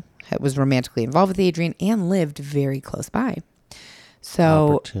he, was romantically involved with Adrian and lived very close by.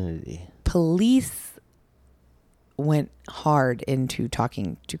 So Opportunity. Police went hard into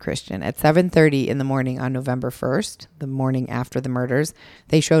talking to Christian. At 7:30 in the morning on November 1st, the morning after the murders,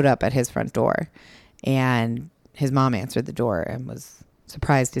 they showed up at his front door, and his mom answered the door and was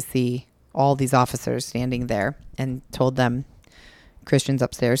surprised to see all these officers standing there and told them Christian's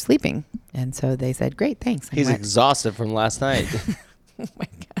upstairs sleeping. And so they said, great, thanks. He's exhausted from last night. Oh my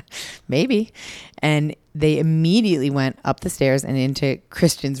God. Maybe. And they immediately went up the stairs and into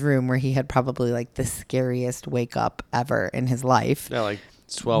Christian's room, where he had probably like the scariest wake up ever in his life. Yeah, like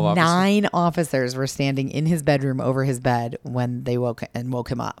 12 officers. 9 officers were standing in his bedroom over his bed when they woke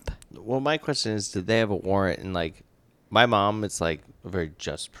him up. Well, my question is, did they have a warrant? And like, my mom, it's like a very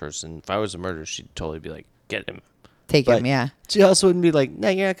just person. If I was a murderer, she'd totally be like, get him. Take him, yeah. She also wouldn't be like, no,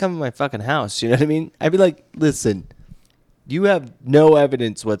 you're not coming to my fucking house. You know what I mean? I'd be like, listen, you have no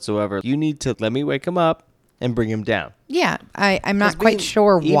evidence whatsoever. You need to let me wake him up and bring him down. Yeah, I'm not quite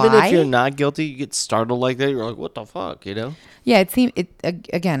sure why. Even if you're not guilty, you get startled like that. You're like, what the fuck, Yeah,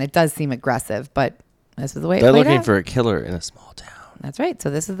 it does seem aggressive, but this is the way it They're played out. looking for a killer in a small town. That's right. So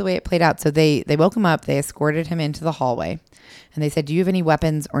this is the way it played out. So they woke him up. They escorted him into the hallway, and they said, do you have any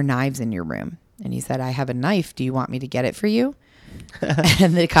weapons or knives in your room? And he said, I have a knife. Do you want me to get it for you?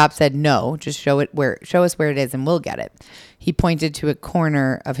 And the cop said, no, just show us where it is and we'll get it. He pointed to a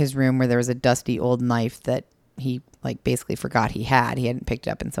corner of his room where there was a dusty old knife that he basically forgot he had. He hadn't picked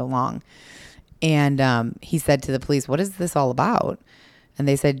it up in so long. And he said to the police, what is this all about? And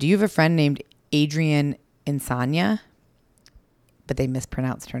they said, do you have a friend named Adrian Insania? But they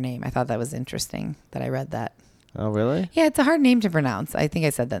mispronounced her name. I thought that was interesting that I read that. Oh, really? Yeah, it's a hard name to pronounce. I think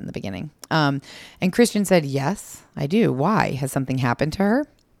I said that in the beginning. And Christian said, yes, I do. Why? Has something happened to her?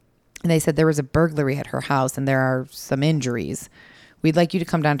 And they said there was a burglary at her house and there are some injuries. We'd like you to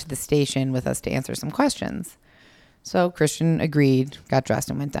come down to the station with us to answer some questions. So Christian agreed, got dressed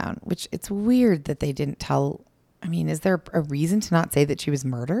and went down, which it's weird that they didn't tell I mean, is there a reason to not say that she was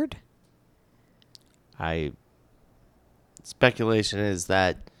murdered? Speculation is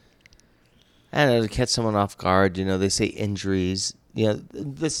that, I don't know, to catch someone off guard, they say injuries.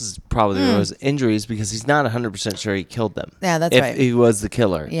 This is probably the most injuries because he's not 100% sure he killed them. Yeah, that's if right. If he was the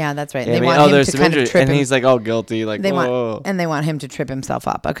killer. Yeah, that's right. They want him to kind of trip him. And he's like, oh, guilty. Like, they want him to trip himself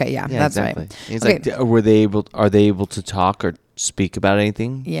up. Okay, yeah, that's exactly. right. He's like, are they able to talk or speak about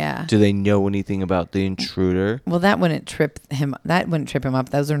anything? Yeah. Do they know anything about the intruder? Well, that wouldn't trip him up.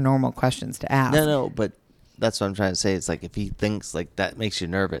 Those are normal questions to ask. No, but that's what I'm trying to say. It's like if he thinks like that makes you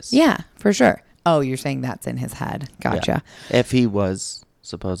nervous. Yeah, for sure. Oh, you're saying that's in his head. Gotcha. Yeah. If he was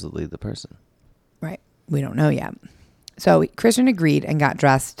supposedly the person. Right. We don't know yet. So Christian agreed and got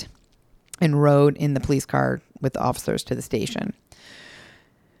dressed and rode in the police car with the officers to the station.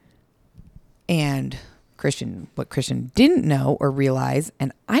 And what Christian didn't know or realize,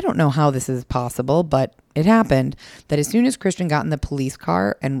 and I don't know how this is possible, but it happened, that as soon as Christian got in the police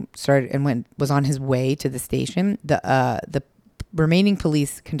car and was on his way to the station, the remaining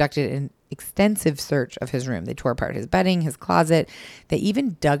police conducted an extensive search of his room. They tore apart his bedding, his closet. They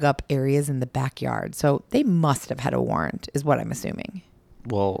even dug up areas in the backyard. So they must have had a warrant, is what I'm assuming.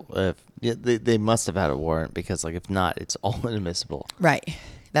 Well, they must have had a warrant because, like, if not, it's all inadmissible. Right.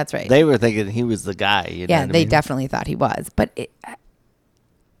 That's right. They were thinking he was the guy. Yeah, they definitely thought he was. But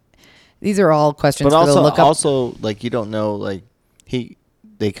these are all questions but for the look up. also, like, you don't know, like,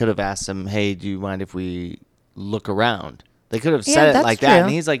 they could have asked him, hey, do you mind if we look around? They could have said it like that,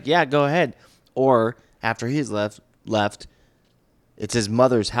 and he's like, yeah, go ahead. Or after he's left, it's his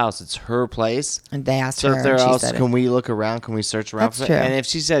mother's house. It's her place. And they asked her, and she said, can we look around? Can we search around? That's true. And if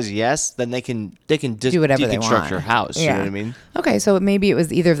she says yes, then they can just do whatever they want. Deconstruct her house. Yeah. You know what I mean? Okay, so maybe it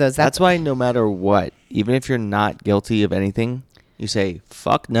was either of those. That's why no matter what, even if you're not guilty of anything, you say,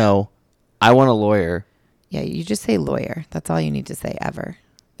 fuck no, I want a lawyer. Yeah, you just say lawyer. That's all you need to say ever.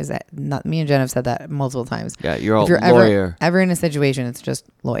 Is that not me and Jen have said that multiple times. Yeah, you're a lawyer. Ever in a situation, it's just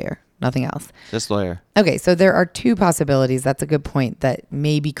lawyer, nothing else. Just lawyer. Okay, so there are two possibilities. That's a good point. That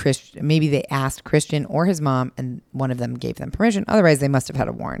maybe they asked Christian or his mom, and one of them gave them permission. Otherwise, they must have had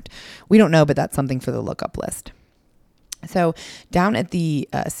a warrant. We don't know, but that's something for the lookup list. So down at the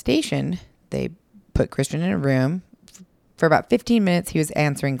station, they put Christian in a room. For about 15 minutes, he was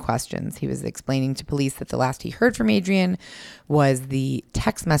answering questions. He was explaining to police that the last he heard from Adrian was the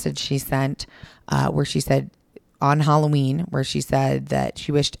text message she sent where she said on Halloween, where she said that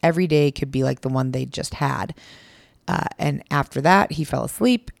she wished every day could be like the one they just had. And after that, he fell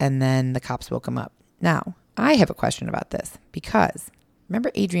asleep and then the cops woke him up. Now, I have a question about this because remember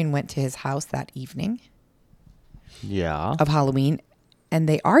Adrian went to his house that evening? Yeah. Of Halloween. And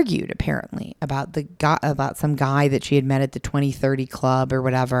they argued apparently about some guy that she had met at the 2030 club or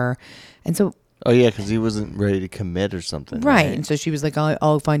whatever. And so, oh yeah, because he wasn't ready to commit or something. Right. And so she was like,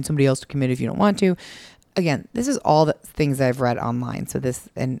 I'll find somebody else to commit if you don't want to. Again, this is all the things I've read online. So this,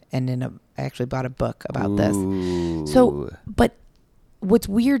 I actually bought a book about this. So, but what's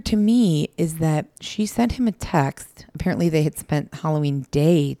weird to me is that she sent him a text. Apparently they had spent Halloween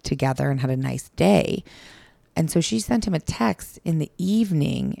day together and had a nice day. And so she sent him a text in the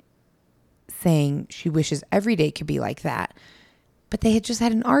evening saying she wishes every day could be like that. But they had just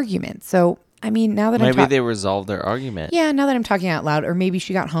had an argument. So, I mean, now that maybe they resolved their argument. Yeah, now that I'm talking out loud. Or maybe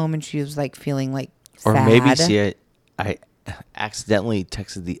she got home and she was like feeling like sad. Or maybe I accidentally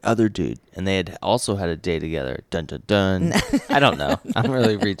texted the other dude and they had also had a day together. Dun, dun, dun. I don't know. I'm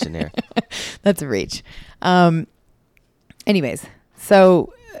really reaching here. That's a reach. Anyways,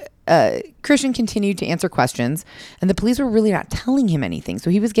 so... Christian continued to answer questions and the police were really not telling him anything. So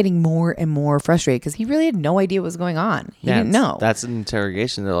he was getting more and more frustrated because he really had no idea what was going on. He didn't know. That's an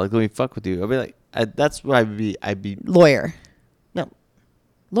interrogation. They're like, let me fuck with you. I'd be like, that's what I'd be. Lawyer. No.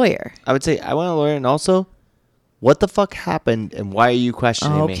 Lawyer. I would say, I want a lawyer. And also, what the fuck happened and why are you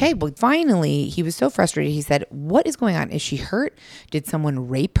questioning me? Okay, well, finally, he was so frustrated. He said, what is going on? Is she hurt? Did someone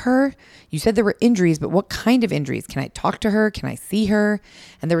rape her? You said there were injuries, but what kind of injuries? Can I talk to her? Can I see her?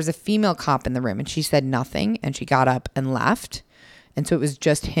 And there was a female cop in the room and she said nothing and she got up and left. And so it was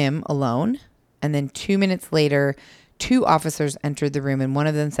just him alone. And then 2 minutes later, 2 officers entered the room and one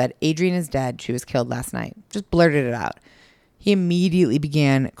of them said, Adrian is dead. She was killed last night. Just blurted it out. He immediately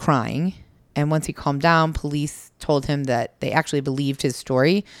began crying. And once he calmed down, police told him that they actually believed his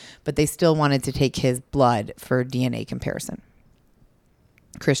story, but they still wanted to take his blood for DNA comparison.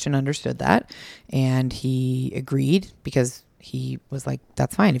 Christian understood that, and he agreed because he was like,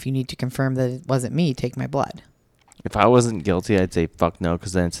 that's fine. If you need to confirm that it wasn't me, take my blood. If I wasn't guilty, I'd say fuck no,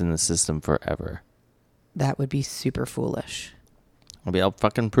 because then it's in the system forever. That would be super foolish. I'll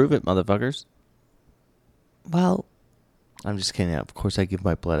fucking prove it, motherfuckers. Well, I'm just kidding. Of course, I give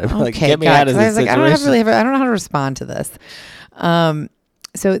my blood. I'm like, okay, get me God, out of 'cause I this was like, I situation. don't know how to respond to this.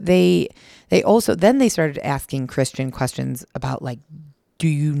 So they also then they started asking Christian questions about like, do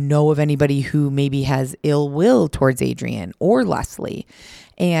you know of anybody who maybe has ill will towards Adrian or Leslie?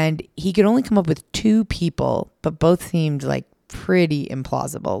 And he could only come up with 2 people, but both seemed like pretty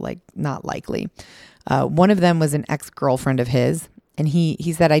implausible, like not likely. One of them was an ex-girlfriend of his. And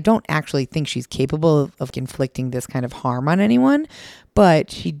he said, I don't actually think she's capable of inflicting this kind of harm on anyone,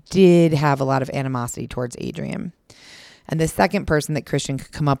 but she did have a lot of animosity towards Adrian. And the second person that Christian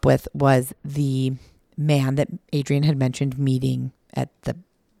could come up with was the man that Adrian had mentioned meeting at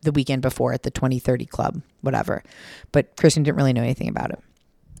the weekend before at the 2030 club, whatever. But Christian didn't really know anything about it.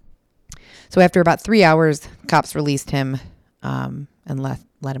 So after about 3 hours, cops released him and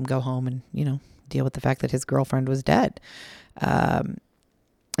let him go home and, deal with the fact that his girlfriend was dead.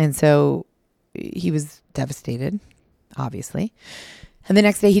 And so he was devastated, obviously. And the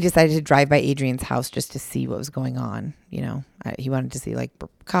next day he decided to drive by Adrian's house just to see what was going on. He wanted to see like, were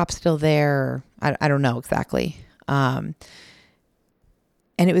cops still there? I don't know exactly. And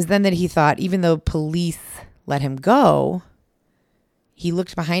it was then that he thought, even though police let him go, he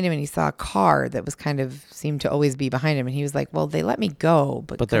looked behind him and he saw a car that was seemed to always be behind him. And he was like, well, they let me go,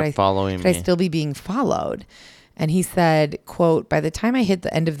 but they're following me. Could I still be being followed? And he said, quote, by the time I hit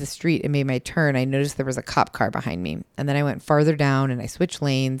the end of the street and made my turn, I noticed there was a cop car behind me. And then I went farther down and I switched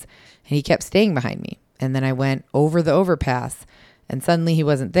lanes and he kept staying behind me. And then I went over the overpass and suddenly he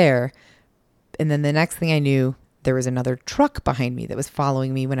wasn't there. And then the next thing I knew, there was another truck behind me that was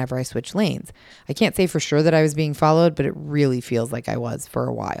following me whenever I switched lanes. I can't say for sure that I was being followed, but it really feels like I was for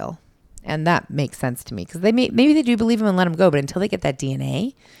a while. And that makes sense to me because maybe they do believe him and let him go, but until they get that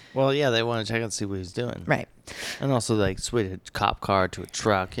DNA. Well, yeah, they want to check and see what he's doing. Right. And also like switch a cop car to a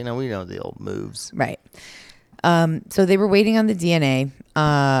truck. We know the old moves. Right. So they were waiting on the DNA.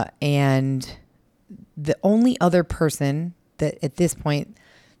 And the only other person that at this point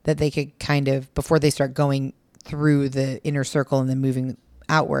that they could before they start going through the inner circle and then moving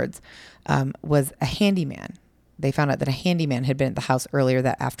outwards, was a handyman. They found out that a handyman had been at the house earlier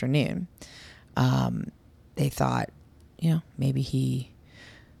that afternoon. They thought, maybe he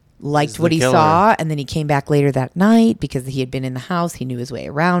liked what he saw, and then he came back later that night because he had been in the house. He knew his way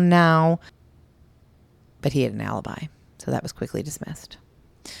around now, but he had an alibi, so that was quickly dismissed.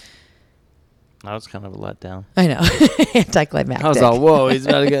 That was kind of a letdown. I know. Anticlimactic. I was all, whoa, he's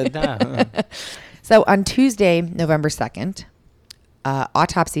about to get down. So on Tuesday, November 2nd,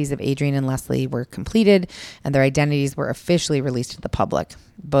 autopsies of Adrian and Leslie were completed and their identities were officially released to the public.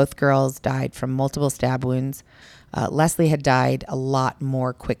 Both girls died from multiple stab wounds. Leslie had died a lot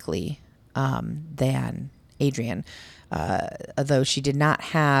more quickly than Adrian, although she did not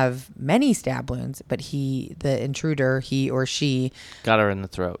have many stab wounds, but the intruder, he or she... got her in the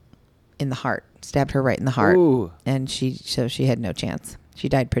throat. In the heart. Stabbed her right in the heart. Ooh. And she had no chance. She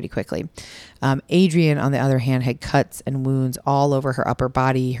died pretty quickly. Adrian, on the other hand, had cuts and wounds all over her upper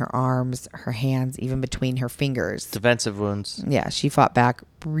body, her arms, her hands, even between her fingers. Defensive wounds. Yeah, she fought back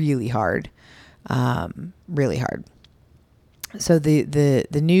really hard. Really hard. So the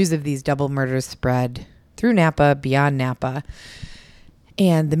news of these double murders spread through Napa, beyond Napa.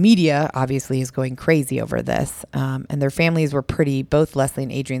 And the media obviously is going crazy over this. And their families were both Leslie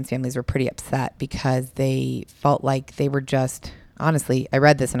and Adrian's families were pretty upset because they felt like they were just... Honestly, I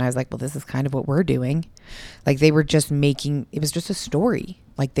read this and I was like, well, this is kind of what we're doing. Like they were just it was just a story.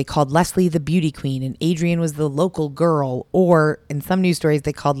 Like they called Leslie the beauty queen and Adrian was the local girl. Or in some news stories,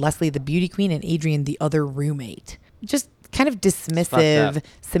 they called Leslie the beauty queen and Adrian the other roommate. Just kind of dismissive,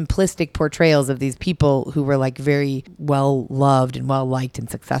 simplistic portrayals of these people who were like very well loved and well liked and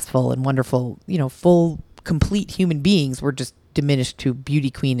successful and wonderful, full, complete human beings were just diminished to beauty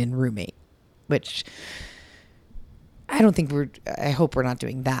queen and roommate, which... I hope we're not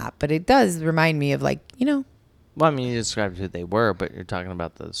doing that, but it does remind me of like, Well, I mean, you described who they were, but you're talking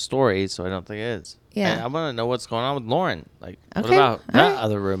about the story, so I don't think it is. Yeah. And I want to know what's going on with Lauren. Like, Okay. What about All that right.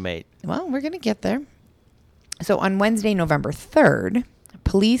 other roommate? Well, we're going to get there. So on Wednesday, November 3rd,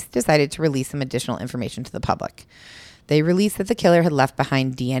 police decided to release some additional information to the public. They released that the killer had left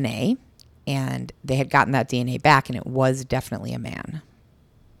behind DNA, and they had gotten that DNA back, and it was definitely a man.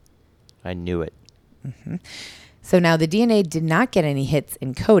 I knew it. Mm-hmm. So now the DNA did not get any hits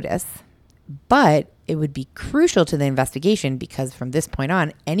in CODIS, but it would be crucial to the investigation because from this point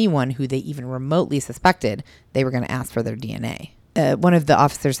on, anyone who they even remotely suspected, they were going to ask for their DNA. One of the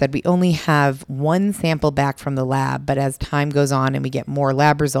officers said, we only have one sample back from the lab, but as time goes on and we get more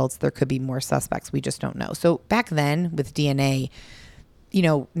lab results, there could be more suspects. We just don't know. So back then with DNA,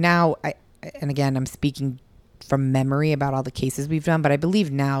 now, and again, I'm speaking from memory about all the cases we've done, but I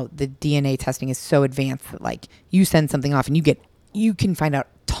believe now the DNA testing is so advanced that like you send something off and you can find out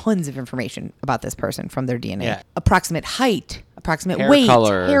tons of information about this person from their DNA. Yeah. Approximate height, approximate Hair weight,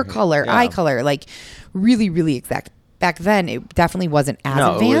 color. hair color, Yeah. eye color, like really, really exact. Back then, it definitely wasn't as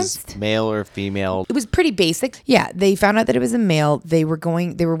advanced. It was male or female. It was pretty basic. Yeah, they found out that it was a male. They were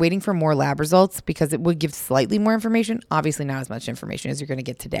waiting for more lab results because it would give slightly more information. Obviously, not as much information as you're going to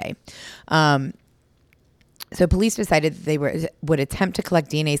get today. So police decided that they would attempt to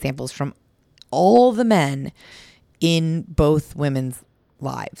collect DNA samples from all the men in both women's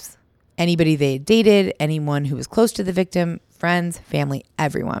lives. Anybody they had dated, anyone who was close to the victim, friends, family,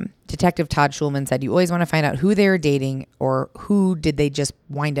 everyone. Detective Todd Schulman said you always want to find out who they were dating or who did they just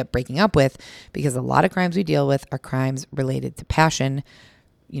wind up breaking up with, because a lot of crimes we deal with are crimes related to passion,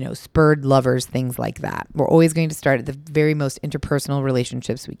 spurred lovers, things like that. We're always going to start at the very most interpersonal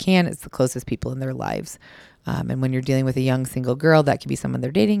relationships we can. It's the closest people in their lives. And when you're dealing with a young single girl, that could be someone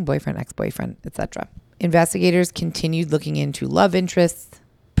they're dating, boyfriend, ex-boyfriend, etc. Investigators continued looking into love interests,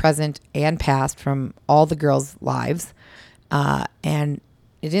 present and past, from all the girls' lives. And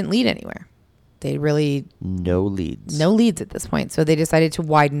it didn't lead anywhere. They really... No leads. No leads at this point. So they decided to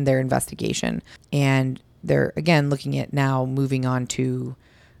widen their investigation. And they're, again, looking at now moving on to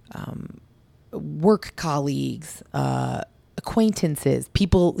work colleagues, acquaintances,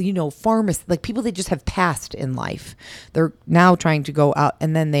 people, pharmacists, like people they just have passed in life. They're now trying to go out.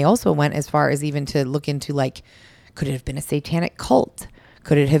 And then they also went as far as even to look into, like, could it have been a satanic cult?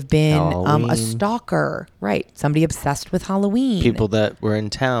 Could it have been a stalker? Right. Somebody obsessed with Halloween. People that were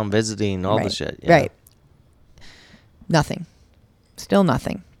in town visiting, all the shit. Yeah. Right. Nothing. Still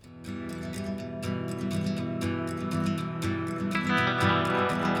nothing.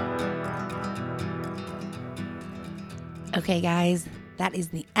 Okay, guys, that is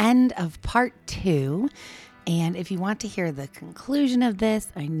the end of part 2. And if you want to hear the conclusion of this,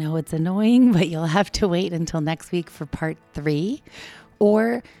 I know it's annoying, but you'll have to wait until next week for part 3.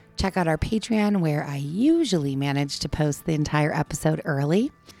 Or check out our Patreon, where I usually manage to post the entire episode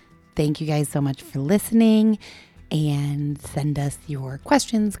early. Thank you guys so much for listening, and send us your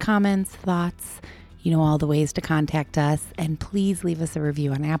questions, comments, thoughts. You know all the ways to contact us, and please leave us a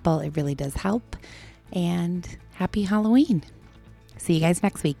review on Apple. It really does help. And happy Halloween. See you guys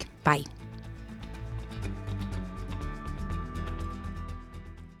next week. Bye.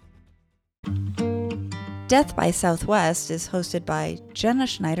 Death by Southwest is hosted by Jenna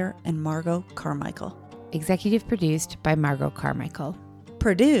Schneider and Margot Carmichael. Executive produced by Margot Carmichael.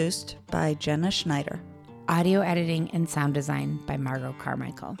 Produced by Jenna Schneider. Audio editing and sound design by Margot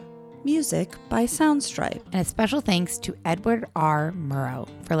Carmichael. Music by Soundstripe. And a special thanks to Edward R. Murrow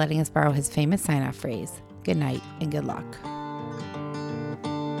for letting us borrow his famous sign-off phrase, "Good night and good luck."